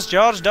doors,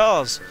 George?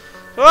 Doors.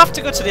 We'll have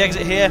to go to the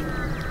exit here.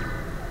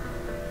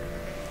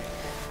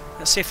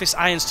 Let's see if this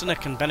iron stunner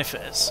can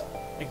benefit us.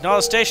 Ignore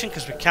the station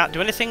because we can't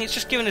do anything. It's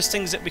just giving us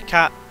things that we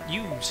can't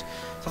use.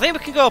 So I think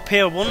we can go up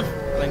here one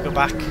and then go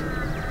back.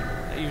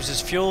 It uses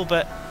fuel,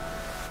 but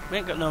we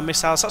ain't got no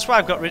missiles. That's why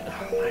I've got rid.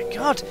 Oh my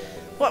god!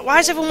 Why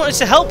is everyone wanting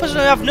to help us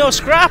when we have no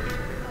scrap?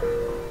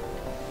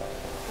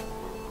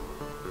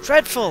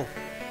 Dreadful.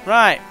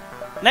 Right.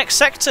 Next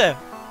sector.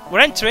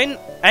 We're entering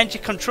energy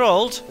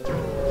controlled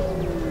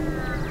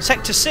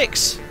sector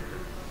 6.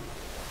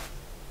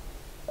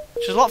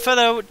 Which is a lot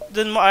further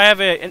than what I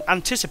ever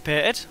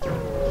anticipated.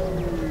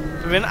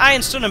 With an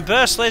iron stun and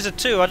burst laser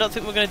too, I don't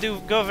think we're going to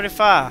go very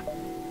far.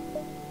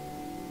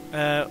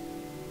 We're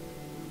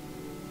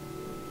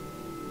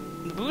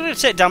going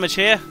to take damage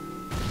here.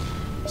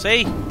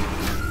 See?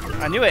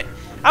 I knew it.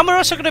 And we're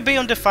also going to be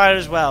under fire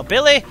as well.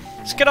 Billy,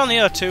 let's get on the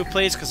O2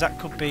 please, because that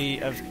could be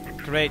of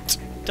great...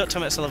 Don't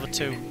tell me it's a level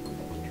 2.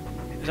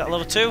 Is that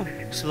level 2?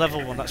 It's a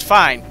level 1, that's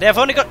fine. They've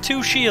only got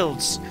 2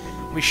 shields.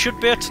 We should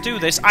be able to do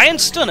this. Iron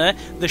Stunner,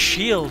 the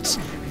shields.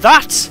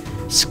 That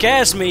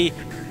scares me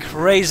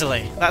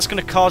crazily. That's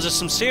going to cause us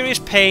some serious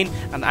pain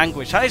and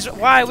anguish. That is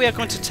why we are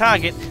going to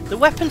target the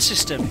weapon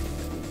system.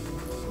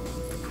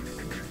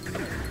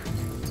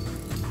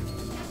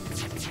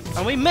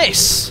 And we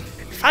miss.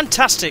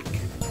 Fantastic.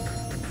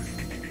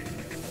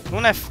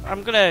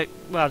 I'm gonna...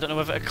 Well, I don't know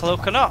whether to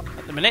cloak or not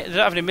at the minute. They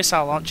don't have any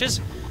missile launchers.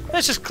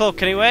 Let's just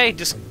cloak anyway.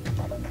 Just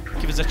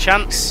give us a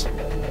chance.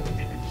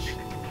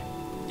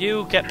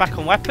 You get back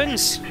on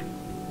weapons.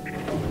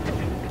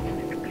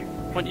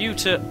 I want you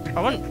to...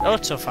 I want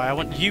auto fire. I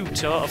want you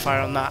to auto fire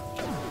on that.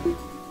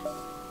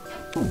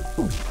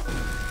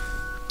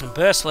 And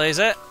burst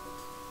laser.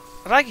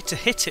 I'd like you to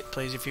hit it,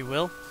 please, if you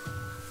will.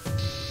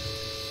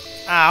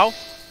 Ow.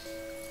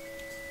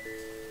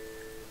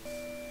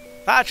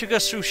 That actually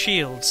goes through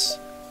shields.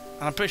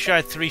 And I'm pretty sure I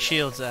had 3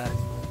 shields there.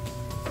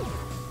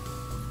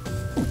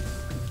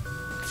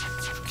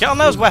 Get on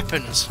those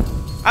weapons.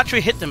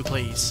 Actually hit them,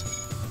 please.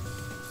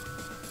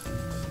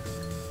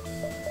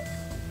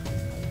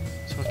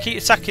 So we'll keep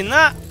attacking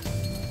that.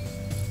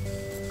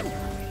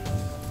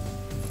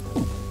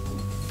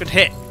 Good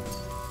hit.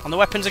 On the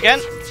weapons again.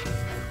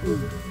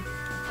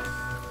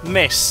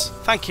 Miss.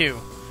 Thank you.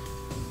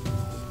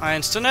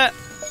 Iron Stunner.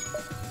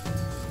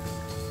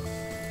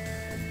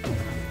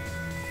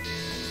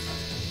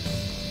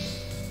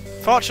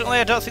 Fortunately,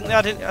 I don't think they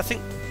had it. I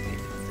think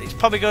it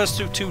probably goes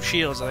through 2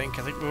 shields. I think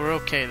we were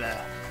okay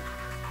there.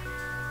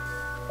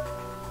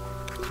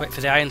 Wait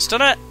for the Iron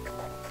Stunner.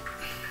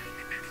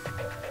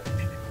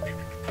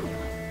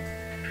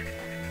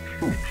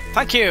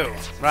 Thank you.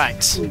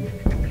 Right.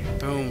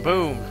 Boom,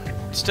 boom.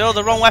 Still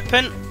the wrong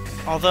weapon,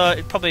 although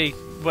it probably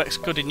works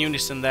good in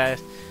unison. There,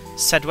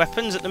 said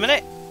weapons at the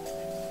minute.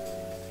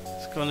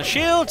 Let's go on the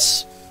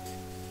shields.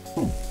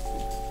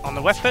 On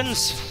the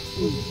weapons.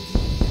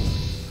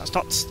 That's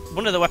not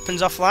one of the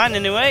weapons offline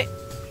anyway.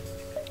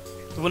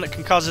 The one that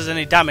can cause us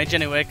any damage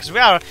anyway, because we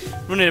are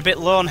running a bit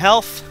low on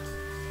health.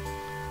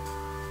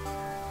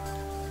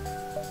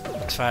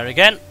 Let's fire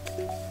again.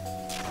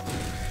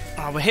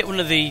 Oh, we hit one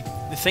of the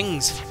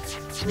things.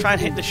 Let's try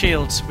and hit the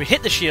shields. We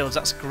hit the shields,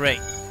 that's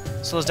great.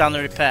 Slows down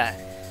the repair.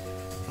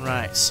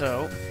 Right,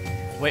 so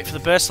wait for the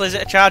burst laser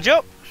to charge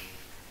up.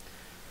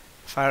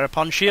 Fire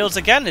upon shields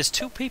again. There's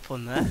 2 people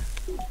in there.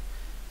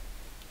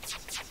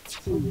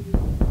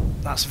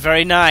 That's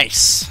very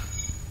nice.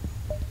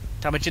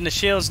 Damaging the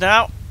shields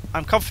now.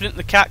 I'm confident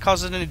the cat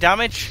causes any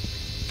damage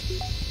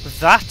with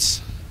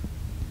that.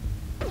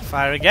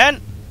 Fire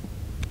again.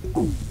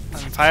 And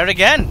fire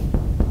again.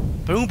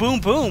 Boom, boom,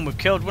 boom. We've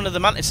killed one of the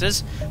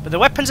mantises, but the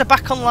weapons are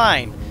back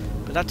online.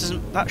 But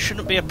that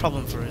shouldn't be a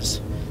problem for us.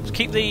 Let's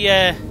keep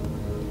the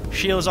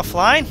shields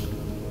offline.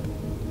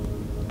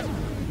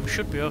 We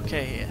should be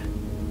okay here.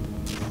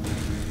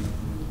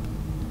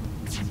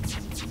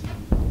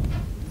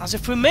 As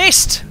if we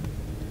missed.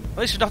 At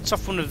least we knocked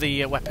off one of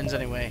the weapons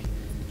anyway.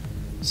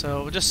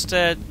 So we'll just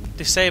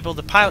disable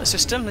the pilot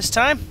system this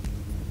time.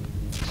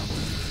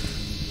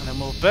 And then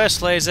we'll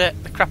burst laser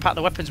the crap out of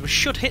the weapons. We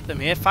should hit them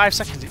here. 5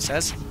 seconds it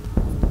says.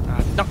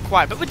 Not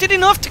quite, but we did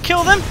enough to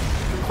kill them.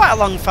 Quite a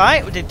long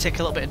fight. We did take a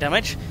little bit of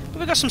damage.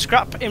 But we got some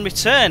scrap in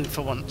return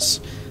for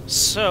once.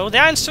 So the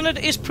Iron Stunner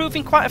is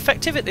proving quite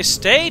effective at this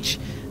stage.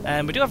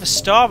 We do have a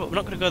star, but we're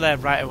not going to go there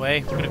right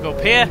away. We're going to go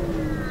up here.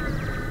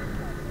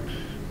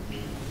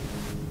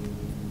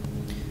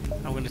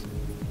 I'm going to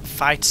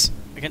fight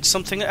against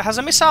something that has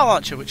a missile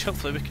launcher, which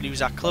hopefully we can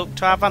use our cloak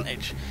to our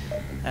advantage.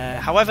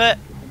 However,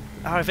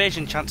 our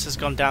evasion chance has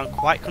gone down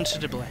quite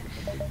considerably.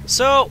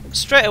 So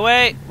straight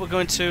away we're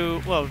going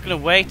to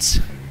wait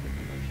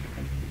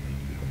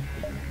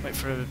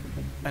for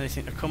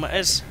anything to come at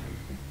us.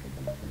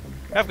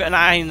 I've got an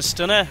Iron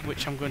Stunner,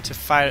 which I'm going to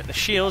fire at the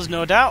shields,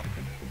 no doubt.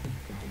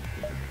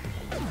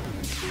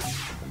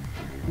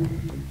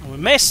 And we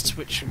missed,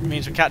 which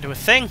means we can't do a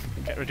thing.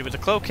 Get ready with the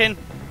cloaking.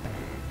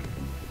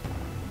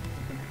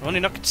 We're only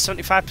knocking to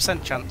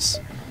 75% chance,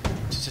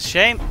 which is a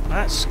shame.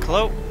 That's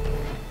cloak.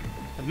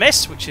 A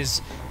miss, which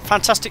is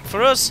fantastic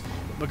for us.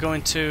 We're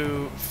going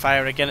to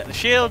fire again at the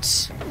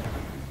shields.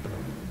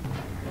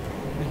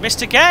 We've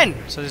missed again,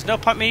 so there's no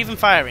point me even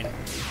firing.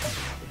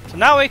 So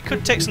now we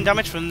could take some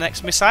damage from the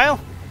next missile.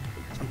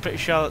 I'm pretty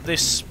sure that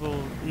this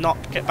will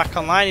not get back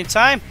online in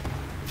time.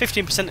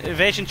 15%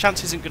 evasion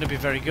chance isn't going to be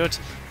very good.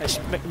 Let's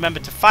remember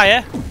to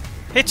fire.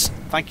 Hits.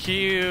 Thank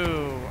you.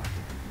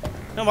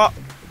 You know what?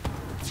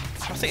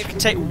 I think I can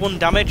take 1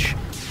 damage.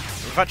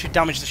 We've actually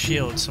damaged the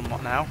shield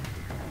somewhat now,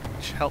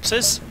 which helps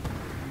us.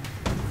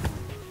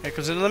 Here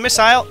comes another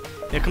missile.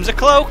 Here comes a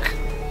cloak.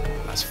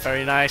 That's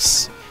very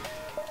nice.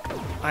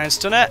 Iron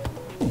Stunner.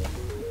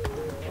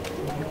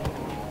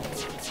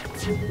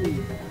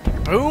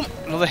 Boom.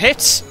 Another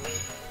hit.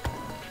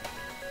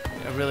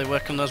 Gotta really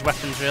work on those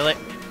weapons, really.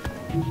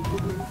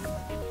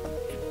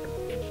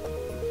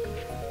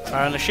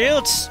 Fire on the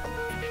shields.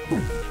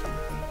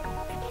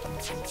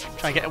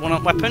 Try and get one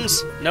on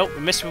weapons. Nope,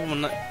 we missed with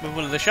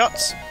one of the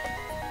shots.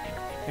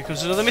 Here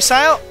comes another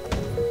missile.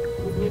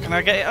 Can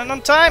I get it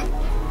on time?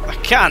 I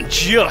can,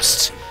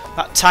 just.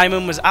 That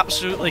timing was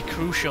absolutely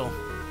crucial.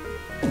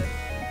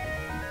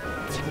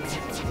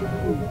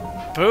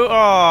 Boo!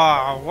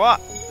 Oh,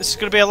 what? This is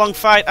going to be a long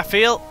fight, I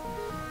feel.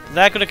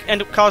 They're going to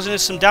end up causing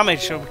us some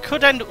damage, so we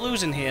could end up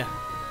losing here.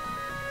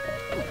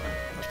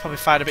 Let's probably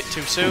fired a bit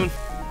too soon.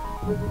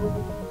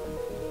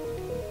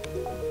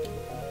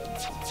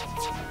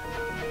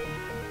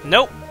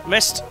 Nope,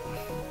 missed.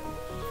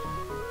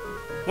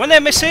 When they're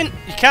missing,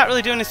 you can't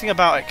really do anything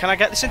about it. Can I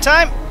get this in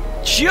time?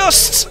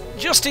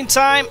 Just in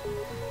time.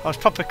 I was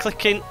proper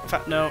clicking. In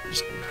fact, no.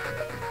 Just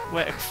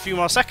wait a few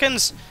more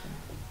seconds.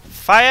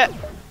 Fire.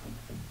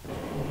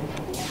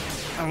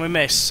 And we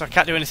miss. So I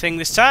can't do anything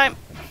this time.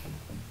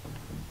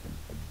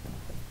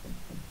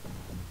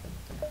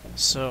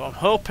 So I'm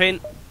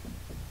hoping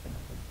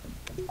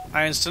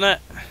Iron Stunner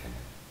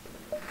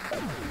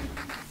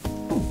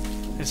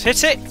has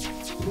hit it.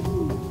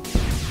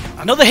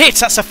 Another hit!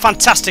 That's a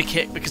fantastic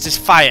hit because it's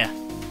fire,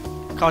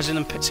 causing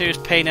them serious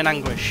pain and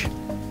anguish.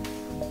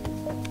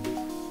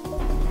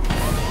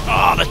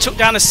 Oh, they took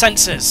down his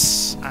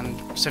sensors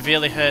and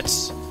severely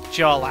hurts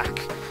Jorlak.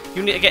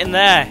 You need to get in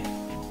there,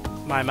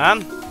 my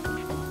man.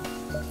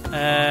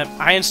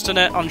 Iron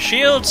Stunner on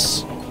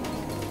shields.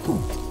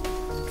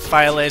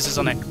 Fire lasers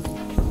on it.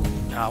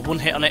 One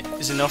hit on it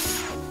is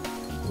enough.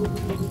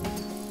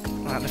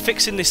 Right, they're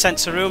fixing the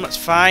sensor room, that's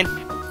fine.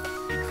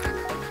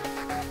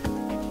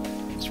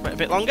 Wait a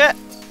bit longer.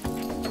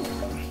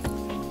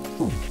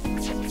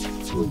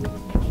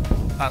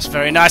 That's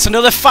very nice.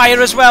 Another fire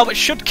as well, which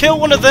should kill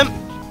one of them.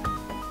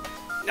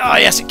 Oh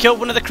yes, it killed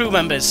one of the crew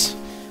members.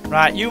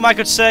 Right, you, my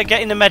good sir,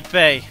 get in the med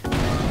bay.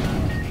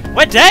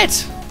 We're dead.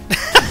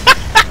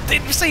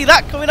 Didn't you see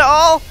that coming at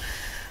all?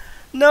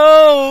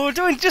 No,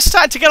 just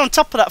starting to get on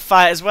top of that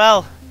fight as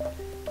well.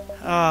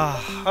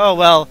 Oh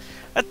well,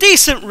 a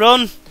decent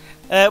run.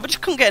 We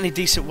just couldn't get any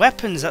decent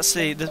weapons. That's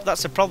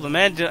the problem,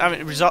 eh? Having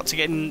to resort to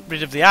getting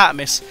rid of the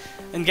Artemis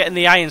and getting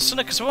the Iron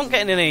Stunner because we weren't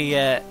getting any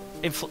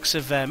influx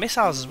of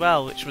missiles as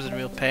well, which was a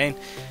real pain.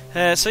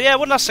 So yeah,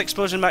 one last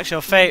explosion, Max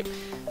Your Fate.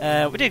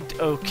 We did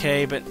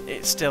okay, but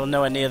it's still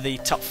nowhere near the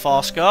top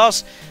 4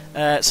 scores.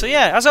 So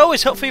yeah, as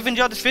always, hopefully you've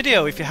enjoyed this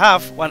video. If you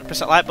have, why not press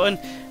that like button?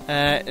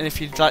 And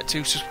if you'd like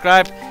to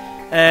subscribe,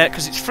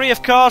 because it's free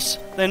of course,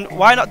 then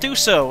why not do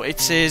so?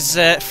 It is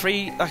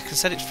free, like I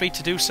said, it's free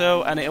to do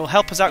so, and it will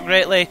help us out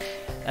greatly.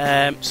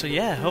 So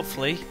yeah,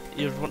 hopefully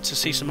you'll want to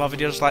see some more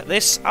videos like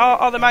this,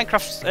 or the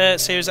Minecraft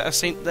series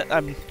that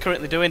I'm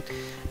currently doing.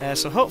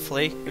 So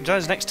hopefully you'll join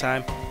us next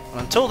time,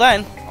 and until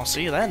then, I'll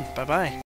see you then. Bye bye.